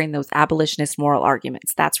tired of hearing those abolitionist moral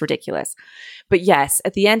arguments. That's ridiculous. But yes,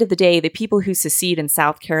 at the end of the day, the people who secede in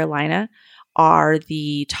South Carolina are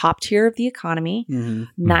the top tier of the economy.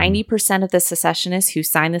 90% of the secessionists who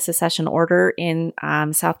signed the secession order in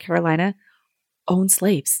South Carolina own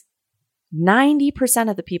slaves. 90%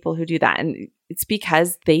 of the people who do that. And it's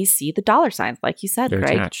because they see the dollar signs, like you said, They're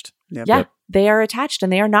Greg. attached. Yep. Yeah, they are attached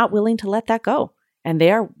and they are not willing to let that go. And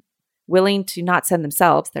they are willing to not send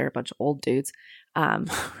themselves, they're a bunch of old dudes,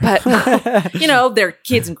 but their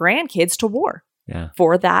kids and grandkids to war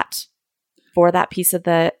for that piece of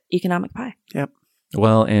the economic pie. Yep.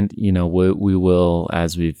 Well, and we will,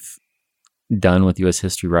 as we've done with U.S.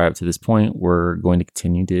 history right up to this point, we're going to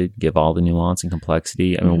continue to give all the nuance and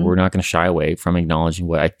complexity. I mean, we're not going to shy away from acknowledging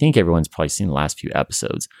what I think everyone's probably seen the last few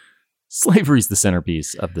episodes. Slavery is the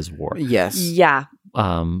centerpiece of this war. Yes. Yeah.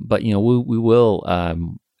 But we will,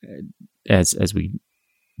 as we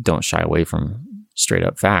don't shy away from straight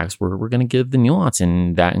up facts, we're going to give the nuance,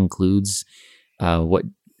 and that includes what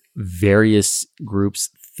various groups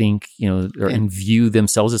think, and view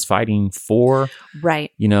themselves as fighting for,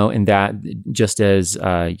 right? And that just as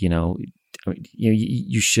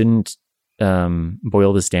you shouldn't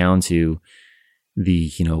boil this down to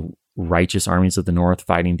the righteous armies of the North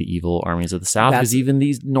fighting the evil armies of the South, because even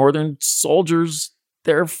these Northern soldiers,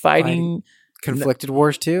 they're fighting conflicted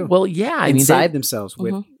wars too. Well, yeah, inside themselves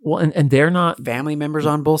with and they're not family members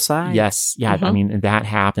on both sides. Yes, yeah, I mean that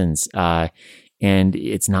happens. And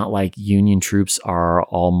it's not like Union troops are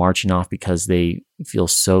all marching off because they feel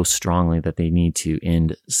so strongly that they need to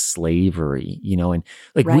end slavery, and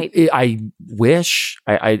like I wish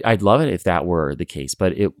I'd love it if that were the case,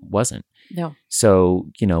 but it wasn't. No. So,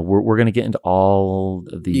 we're going to get into all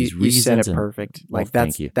of these reasons. You said it perfect. Like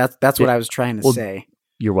thank you. That's what I was trying to say.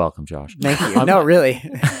 You're welcome, Josh. Thank you. No, really.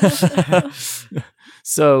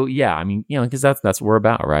 So, yeah, I mean, because that's what we're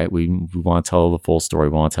about, right? We want to tell the full story.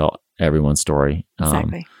 We want to tell everyone's story.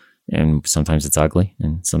 Exactly. And sometimes it's ugly,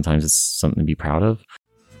 and sometimes it's something to be proud of.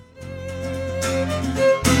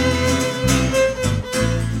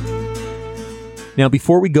 Now,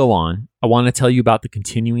 before we go on, I want to tell you about the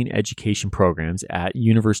continuing education programs at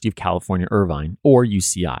University of California, Irvine, or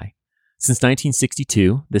UCI. Since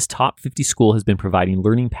 1962, this top 50 school has been providing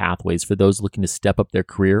learning pathways for those looking to step up their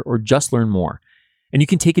career or just learn more. And you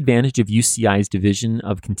can take advantage of UCI's division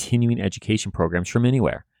of continuing education programs from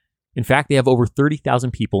anywhere. In fact, they have over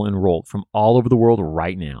 30,000 people enrolled from all over the world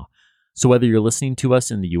right now. So whether you're listening to us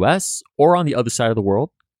in the US or on the other side of the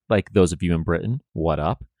world, like those of you in Britain, what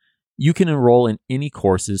up? You can enroll in any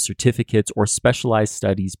courses, certificates, or specialized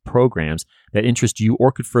studies programs that interest you or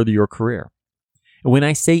could further your career. And when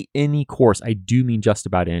I say any course, I do mean just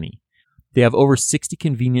about any. They have over 60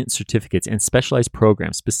 convenient certificates and specialized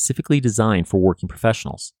programs specifically designed for working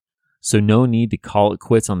professionals. So no need to call it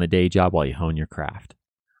quits on the day job while you hone your craft.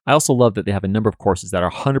 I also love that they have a number of courses that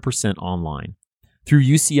are 100% online. Through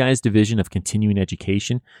UCI's division of continuing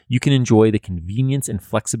education, you can enjoy the convenience and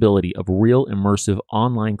flexibility of real immersive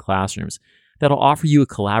online classrooms that'll offer you a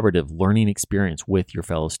collaborative learning experience with your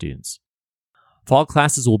fellow students. Fall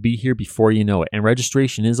classes will be here before you know it, and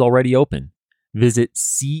registration is already open. Visit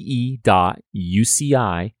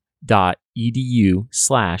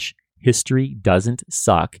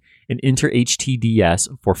ce.uci.edu/history-doesn't-suck and enter HTDS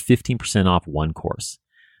for 15% off one course.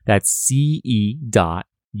 That's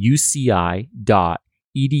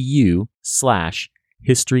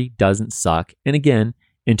ce.uci.edu/history-doesn't-suck, and again,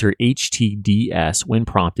 enter HTDS when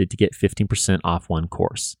prompted to get 15% off one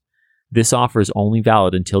course. This offer is only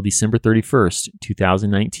valid until December 31st,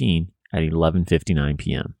 2019 at 11:59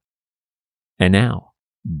 p.m. And now,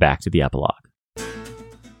 back to the epilogue.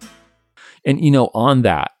 And, on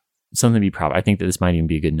that, something to be proud of, I think that this might even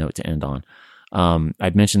be a good note to end on.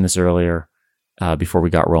 I'd mentioned this earlier before we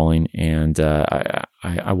got rolling, and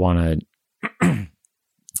I want to,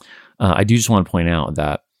 I do just want to point out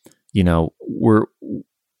that,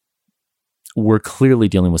 we're clearly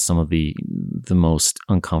dealing with some of the most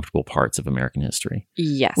uncomfortable parts of American history.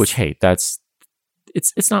 Yes. Which, hey,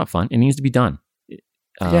 it's not fun. It needs to be done.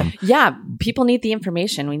 Yeah. People need the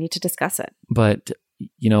information. We need to discuss it. But,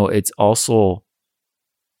 it's also,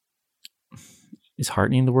 is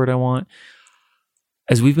heartening the word I want?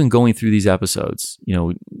 As we've been going through these episodes,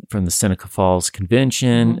 from the Seneca Falls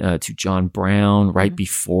Convention to John Brown, right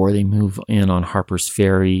before they move in on Harper's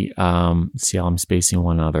Ferry. See how I'm spacing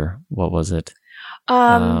one other. What was it?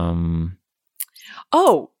 Oh,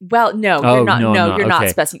 well, no, you're not. No, you're not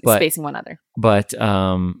spacing one other. But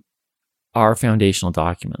our foundational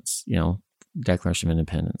documents, Declaration of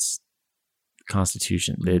Independence,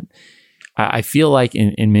 Constitution, I feel like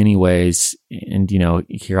in many ways, and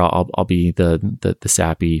here I'll be the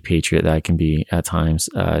sappy patriot that I can be at times,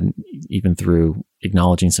 even through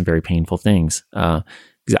acknowledging some very painful things. I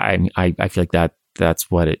feel like that's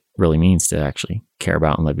what it really means to actually care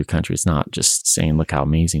about and love your country. It's not just saying, look how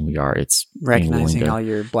amazing we are. It's recognizing all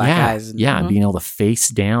your black eyes. Being able to face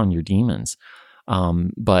down your demons.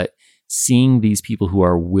 But seeing these people who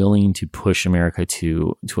are willing to push America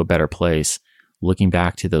to a better place, looking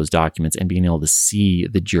back to those documents and being able to see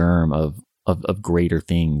the germ of greater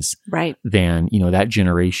things, right? Than, you know, that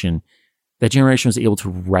generation was able to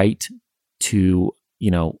write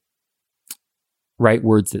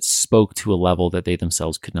words that spoke to a level that they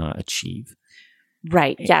themselves could not achieve.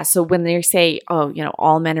 Right. Yeah. So when they say, oh, you know,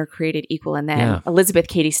 all men are created equal, and then Elizabeth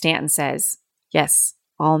Cady Stanton says, yes,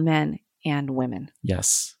 all men and women.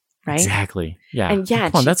 Yes. Right. Exactly. Yeah. And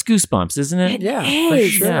yeah, come on, that's Goosebumps, isn't it? It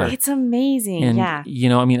is. For sure. It's amazing. And, yeah. you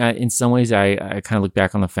know, I mean, in some ways, I kind of look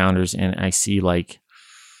back on the founders and I see like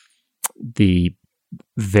the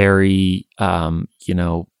very, you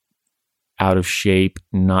know, out of shape,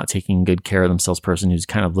 not taking good care of themselves person who's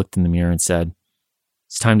kind of looked in the mirror and said,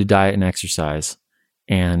 it's time to diet and exercise.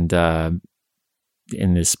 And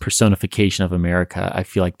in this personification of America, I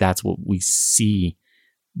feel like that's what we see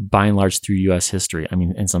by and large through U.S. history. I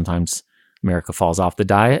mean, and sometimes America falls off the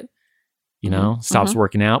diet, you know, stops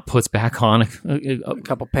working out, puts back on a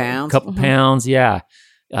couple pounds. Pounds, yeah.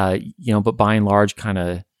 You know, but by and large kind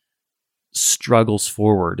of struggles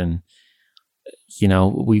forward. And, you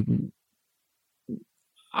know,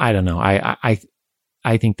 I don't know. I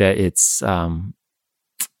think that it's,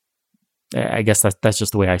 I guess that's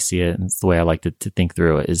just the way I see it. And it's the way I like to think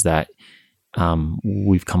through it, is that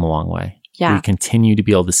we've come a long way. Yeah. We continue to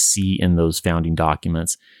be able to see in those founding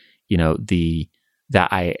documents, you know,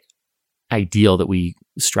 that ideal that we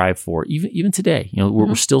strive for, even today, you know,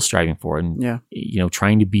 we're still striving for it, and, you know,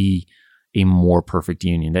 trying to be a more perfect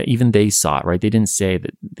union that even they saw it, right? They didn't say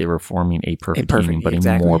that they were forming a perfect union, but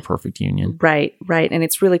a more perfect union. Right. Right. And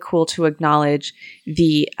it's really cool to acknowledge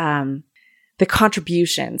the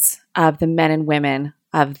contributions of the men and women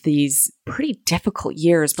of these pretty difficult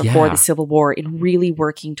years before the Civil War in really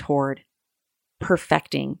working toward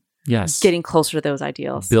perfecting, getting closer to those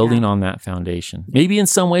ideals, building on that foundation. Maybe in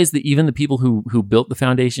some ways that even the people who built the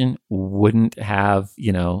foundation wouldn't have,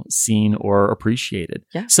 you know, seen or appreciated.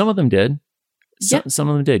 Yeah. Some of them did. Some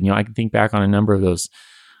of them did. You know, I can think back on a number of those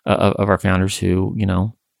of our founders who, you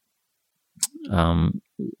know,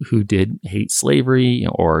 who did hate slavery,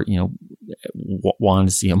 or, you know, wanted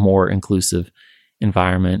to see a more inclusive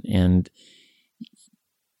environment. And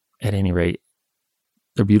at any rate,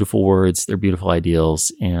 they're beautiful words, they're beautiful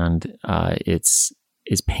ideals, and it's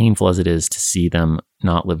as painful as it is to see them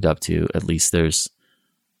not lived up to. At least there's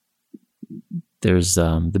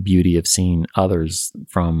the beauty of seeing others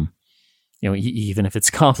from, you know, even if it's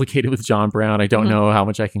complicated with John Brown. I don't know how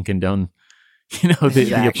much I can condone, you know,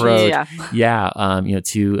 the approach. You know,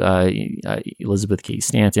 to Elizabeth Cady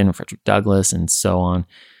Stanton, Frederick Douglass, and so on,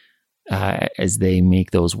 as they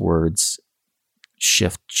make those words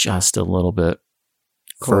shift just a little bit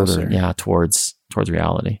further, towards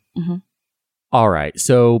reality. All right.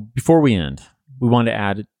 So before we end, we want to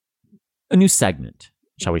add a new segment,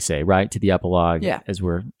 shall we say, right, to the epilogue, as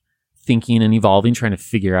we're thinking and evolving, trying to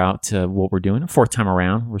figure out what we're doing. A fourth time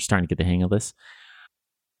around, we're starting to get the hang of this.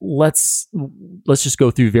 Let's just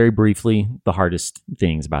go through very briefly the hardest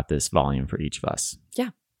things about this volume for each of us. Yeah.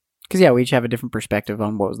 Because we each have a different perspective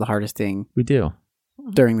on what was the hardest thing. We do.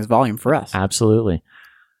 During this volume for us. Absolutely.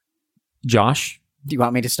 Josh, do you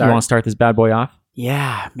want me to start? You want to start this bad boy off?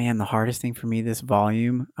 Yeah, man, the hardest thing for me this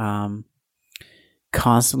volume,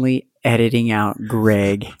 constantly editing out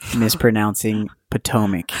Greg mispronouncing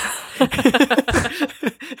Potomac.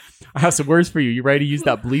 I have some words for you. You ready to use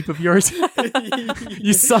that bleep of yours?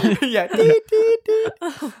 You saw it. Yeah.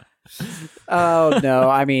 Oh no,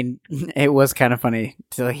 I mean, it was kind of funny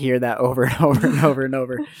to hear that over and over and over and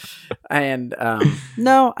over. And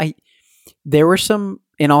there were some,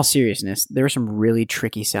 in all seriousness, there were some really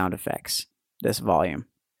tricky sound effects this volume.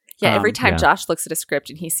 Yeah, every time Josh looks at a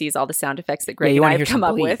script and he sees all the sound effects that Greg and I have come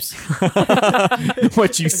up with.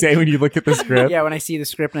 What you say when you look at the script? Yeah, when I see the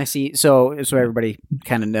script and I see, so everybody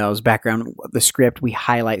kind of knows background, the script, we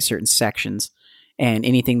highlight certain sections, and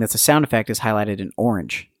anything that's a sound effect is highlighted in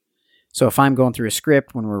orange. So if I'm going through a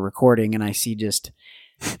script when we're recording and I see just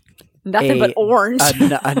nothing but orange,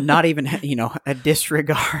 not even, you know, a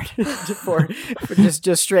disregard for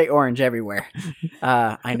just straight orange everywhere,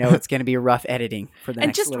 I know it's going to be rough editing for the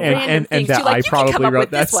next just little random things that too. Like, I probably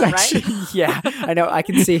wrote that one, section. right? Yeah, I know. I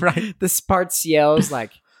can see this part CL's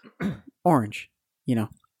like orange, you know.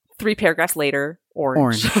 3 paragraphs later,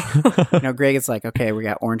 orange. You know, Greg is like, okay, we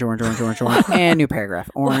got orange, and new paragraph,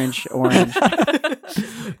 orange.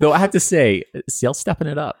 Though I have to say, CL's stepping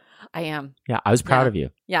it up. I am. Yeah, I was proud of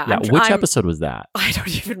you. Yeah. Which episode was that? I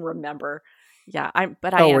don't even remember. Yeah, I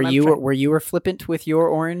were you flippant with your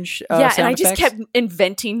orange? Yeah, sound and I just effects? kept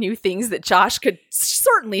inventing new things that Josh could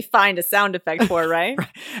certainly find a sound effect for. Right?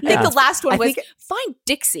 I think the last one was find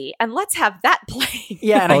Dixie and let's have that play.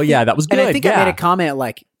 Yeah. And that was good. And I think I made a comment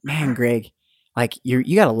like, "Man, Greg, like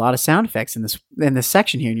you got a lot of sound effects in this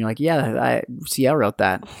section here," and you're like, "Yeah, CL wrote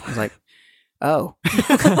that." I was like, "Oh,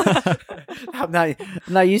 I'm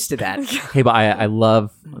not used to that." Hey, but I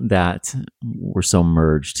love that we're so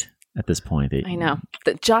merged at this point. I know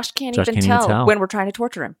that Josh can't even tell when we're trying to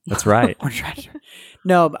torture him. That's right.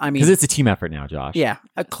 No, I mean, because it's a team effort now, Josh. Yeah,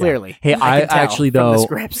 clearly. Yeah. Hey, I actually though,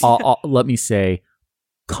 let me say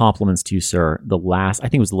compliments to you, sir. I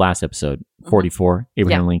think it was the last episode, 44.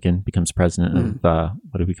 Abraham Lincoln becomes president of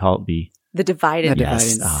what do we call it? The divided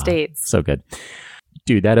states. So good.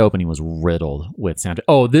 Dude, that opening was riddled with sound.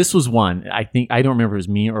 Oh, this was one. I don't remember if it was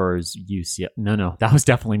me or it was you. No, that was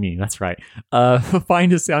definitely me. That's right.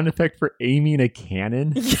 Find a sound effect for aiming a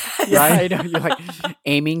cannon. Yes. Right? You're like,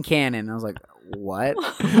 aiming cannon. I was like, what?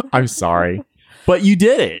 I'm sorry. But you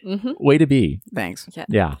did it. Mm-hmm. Way to be. Thanks.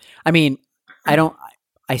 Yeah. I mean,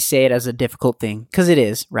 I say it as a difficult thing because it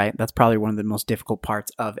is, right? That's probably one of the most difficult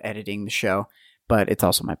parts of editing the show, but it's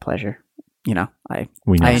also my pleasure. You know, I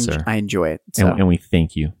enjoy it. So. And we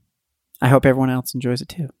thank you. I hope everyone else enjoys it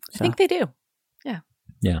too. So. I think they do. Yeah.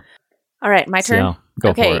 Yeah. All right. My turn.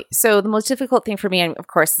 Go for it. So the most difficult thing for me, and of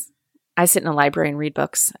course, I sit in a library and read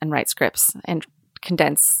books and write scripts and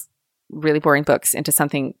condense really boring books into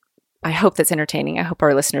something I hope that's entertaining. I hope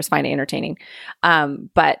our listeners find it entertaining.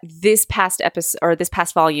 But this past episode or this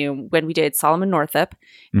past volume, when we did Solomon Northup,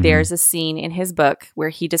 there's a scene in his book where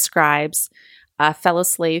he describes a fellow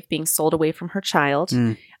slave being sold away from her child.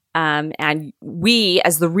 And we,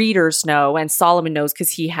 as the readers, know, and Solomon knows because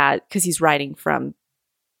he's writing from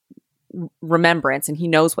remembrance and he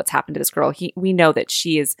knows what's happened to this girl. We know that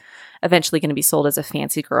she is eventually going to be sold as a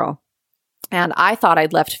fancy girl. And I thought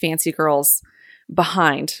I'd left fancy girls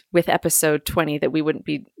behind with episode 20 that we wouldn't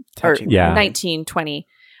be, touching. 19, 20.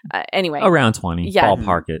 Anyway. Around 20.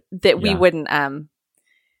 Ballpark it. That we wouldn't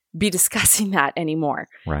be discussing that anymore.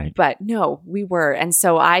 Right. But no, we were. And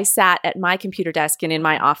so I sat at my computer desk, and in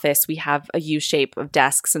my office, we have a U shape of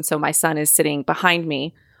desks. And so my son is sitting behind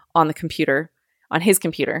me on his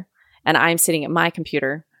computer, and I'm sitting at my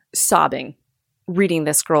computer sobbing, reading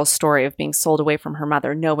this girl's story of being sold away from her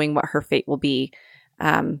mother, knowing what her fate will be.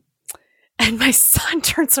 And my son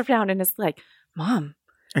turns around and is like, "Mom,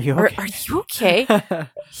 are you okay?" Are you okay?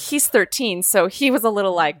 He's 13, so he was a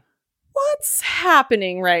little like, "What's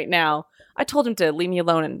happening right now?" I told him to leave me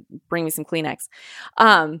alone and bring me some Kleenex.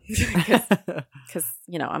 Because,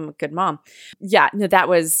 I'm a good mom. Yeah, no, that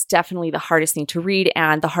was definitely the hardest thing to read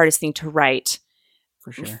and the hardest thing to write.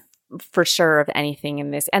 For sure of anything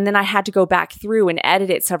in this. And then I had to go back through and edit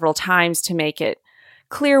it several times to make it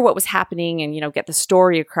clear what was happening and, get the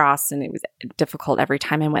story across. And it was difficult every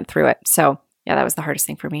time I went through it. So yeah, that was the hardest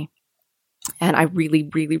thing for me. And I really,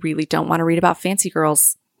 really, really don't want to read about fancy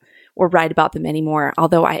girls or write about them anymore.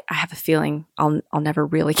 Although I have a feeling I'll never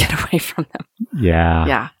really get away from them. Yeah.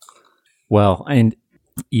 Yeah. Well, and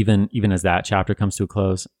even as that chapter comes to a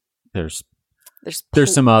close, there's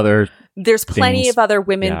some other there's plenty things. of other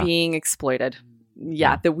women being exploited.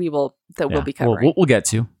 Yeah, that we'll be covering. We'll get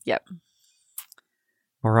to. Yep.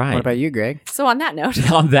 All right. What about you, Greg? So on that note,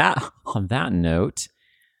 on that note,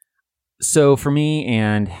 so for me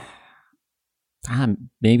and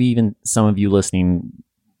maybe even some of you listening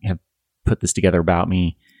have put this together about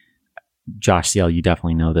me. Josh CL, you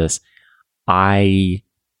definitely know this. I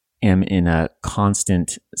am in a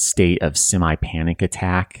constant state of semi-panic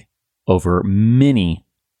attack over many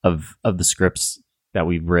of the scripts that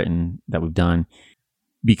we've written, that we've done,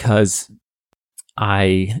 because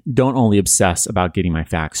I don't only obsess about getting my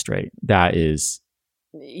facts straight. That is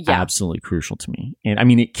absolutely crucial to me. And I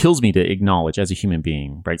mean, it kills me to acknowledge as a human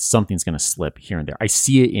being, right? Something's going to slip here and there. I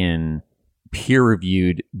see it in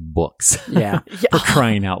peer-reviewed books. Yeah. For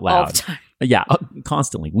crying out loud. All the time. Yeah,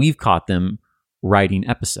 constantly. We've caught them writing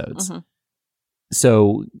episodes. Mm-hmm.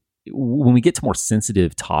 So when we get to more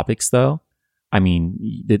sensitive topics, though, I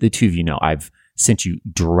mean, the two of you know, I've sent you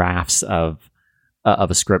drafts of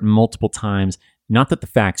a script multiple times. Not that the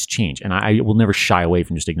facts change, and I will never shy away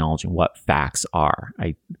from just acknowledging what facts are.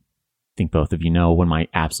 I think both of you know one of my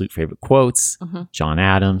absolute favorite quotes, John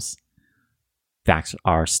Adams. Facts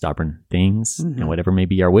are stubborn things, and whatever may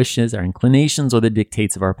be our wishes, our inclinations, or the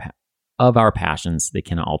dictates of our passions, they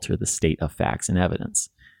cannot alter the state of facts and evidence.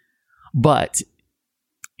 But,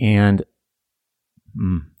 and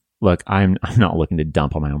look, I'm not looking to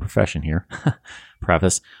dump on my own profession here.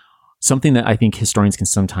 Preface. Something that I think historians can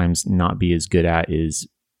sometimes not be as good at is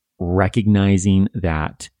recognizing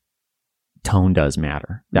that tone does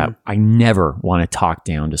matter, that I never want to talk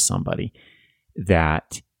down to somebody,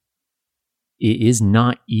 that it is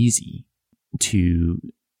not easy to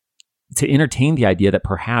entertain the idea that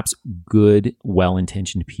perhaps good,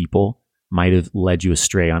 well-intentioned people might have led you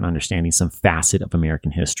astray on understanding some facet of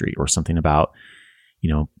American history or something about,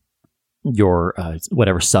 your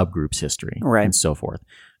whatever subgroup's history, right, and so forth.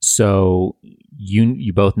 So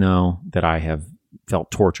you both know that I have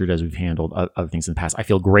felt tortured as we've handled other things in the past. I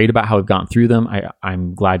feel great about how we've gotten through them.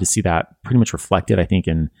 I'm glad to see that pretty much reflected, I think,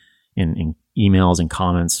 in emails and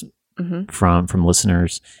comments from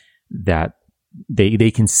listeners, that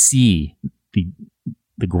they can see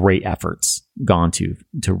the great efforts gone to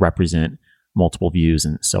represent multiple views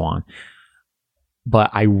and so on.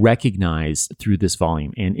 But I recognize through this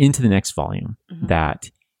volume and into the next volume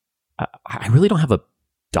that I really don't have a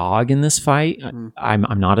dog in this fight. I'm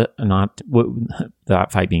not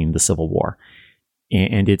that fight being the Civil War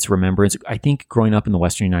and its remembrance. I think growing up in the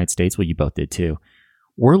Western United States, well, you both did too,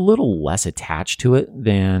 we're a little less attached to it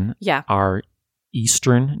than our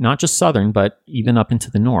Eastern, not just Southern, but even up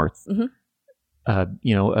into the North.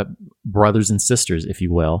 Brothers and sisters, if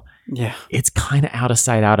you will. Yeah. It's kind of out of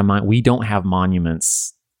sight, out of mind. We don't have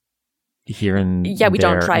monuments here and we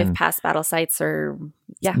don't drive past battle sites or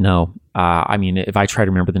No. I mean, if I try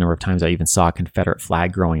to remember the number of times I even saw a Confederate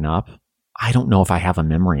flag growing up, I don't know if I have a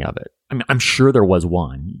memory of it. I mean, I'm sure there was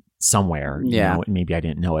one somewhere. Maybe I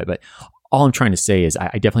didn't know it, but all I'm trying to say is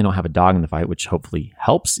I definitely don't have a dog in the fight, which hopefully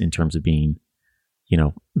helps in terms of being,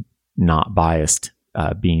 not biased,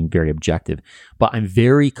 being very objective. But I'm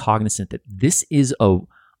very cognizant that this is a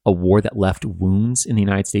war that left wounds in the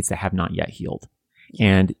United States that have not yet healed.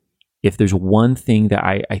 And if there's one thing that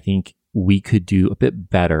I think we could do a bit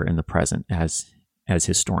better in the present as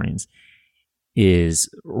historians, is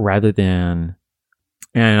rather than,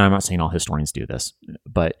 and I'm not saying all historians do this,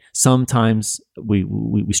 but sometimes we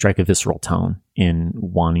strike a visceral tone in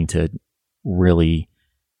wanting to really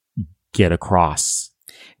get across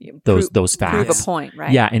those facts. Prove a point,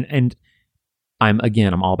 right? Yeah, and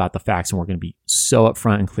I'm all about the facts, and we're going to be so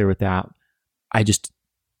upfront and clear with that. I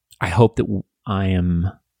hope that I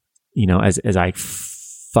am, as I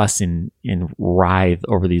fuss and writhe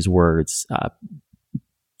over these words,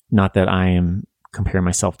 not that I am comparing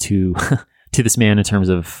myself to to this man in terms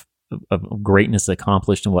of greatness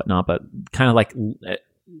accomplished and whatnot, but kind of like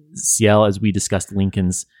Ciel, as we discussed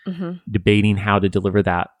Lincoln's debating how to deliver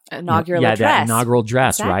that inaugural address,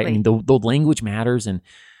 exactly. Right? I mean, the language matters. And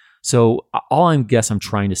so all I'm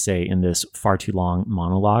trying to say in this far too long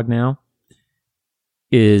monologue now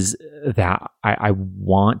is that I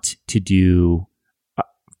want to do,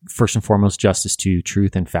 first and foremost, justice to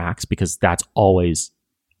truth and facts, because that's always,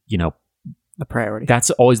 the priority. That's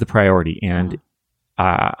always the priority. And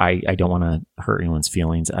I don't want to hurt anyone's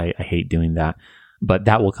feelings. I hate doing that. But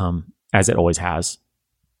that will come, as it always has,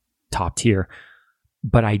 top tier.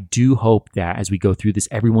 But I do hope that as we go through this,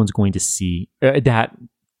 everyone's going to see that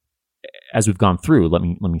as we've gone through, let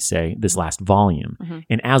me say, this last volume.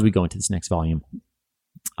 And as we go into this next volume,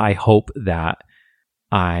 I hope that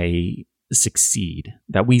we succeed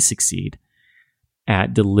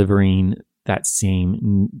at delivering that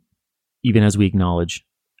same, even as we acknowledge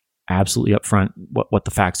absolutely upfront what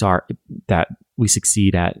the facts are, that we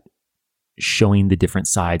succeed at showing the different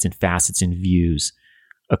sides and facets and views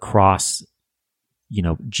across,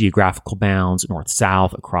 geographical bounds, north,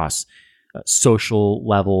 south, across social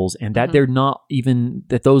levels, and that they're not even,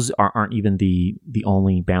 that those aren't even the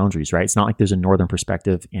only boundaries, right? It's not like there's a northern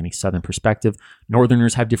perspective and a southern perspective.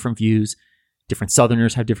 Northerners have different views, different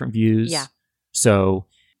southerners have different views. Yeah. So,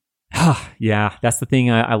 that's the thing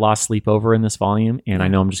I lost sleep over in this volume, and I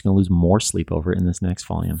know I'm just going to lose more sleep over it in this next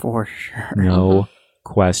volume. For sure. No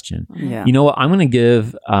question. Yeah. You know what? I'm going to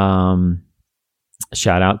give a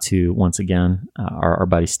shout out to, once again, our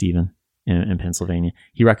buddy Steven in Pennsylvania.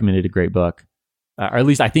 He recommended a great book, or at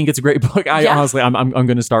least I think it's a great book. Honestly, I'm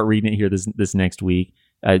going to start reading it here this next week.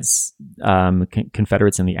 It's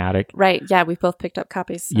Confederates in the Attic. Right. Yeah, we've both picked up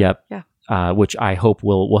copies. So. Yep. Yeah. Which I hope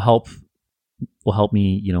will help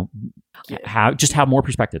me, have more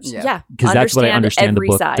perspectives. Yeah. Because that's what I understand. The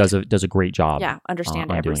book side. does a great job. Yeah.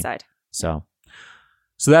 Understand every side. So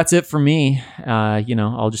that's it for me.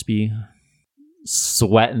 I'll just be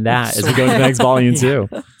sweating that as we go to the next volume too.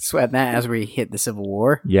 Sweating that as we hit the Civil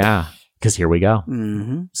War. Yeah, because here we go.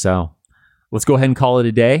 So let's go ahead and call it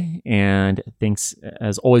a day. And thanks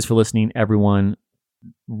as always for listening, everyone.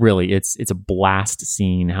 Really, it's a blast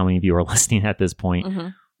seeing how many of you are listening at this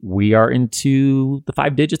point. We are into the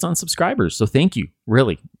 5 digits on subscribers. So thank you,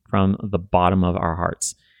 really, from the bottom of our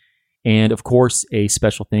hearts. And of course, a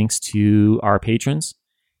special thanks to our patrons.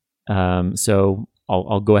 So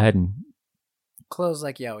I'll go ahead and close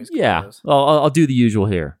like you always close. Yeah, I'll do the usual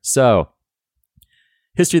here. So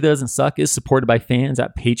History That Doesn't Suck is supported by fans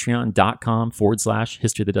at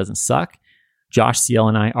patreon.com/History That Doesn't Suck. Josh, CL,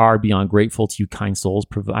 and I are beyond grateful to you kind souls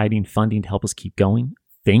providing funding to help us keep going.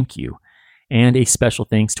 Thank you. And a special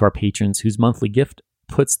thanks to our patrons whose monthly gift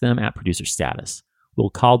puts them at producer status. Will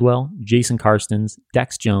Caldwell, Jason Karstens,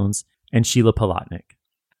 Dex Jones, and Sheila Palatnik.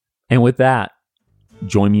 And with that,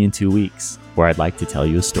 join me in 2 weeks where I'd like to tell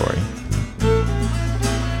you a story.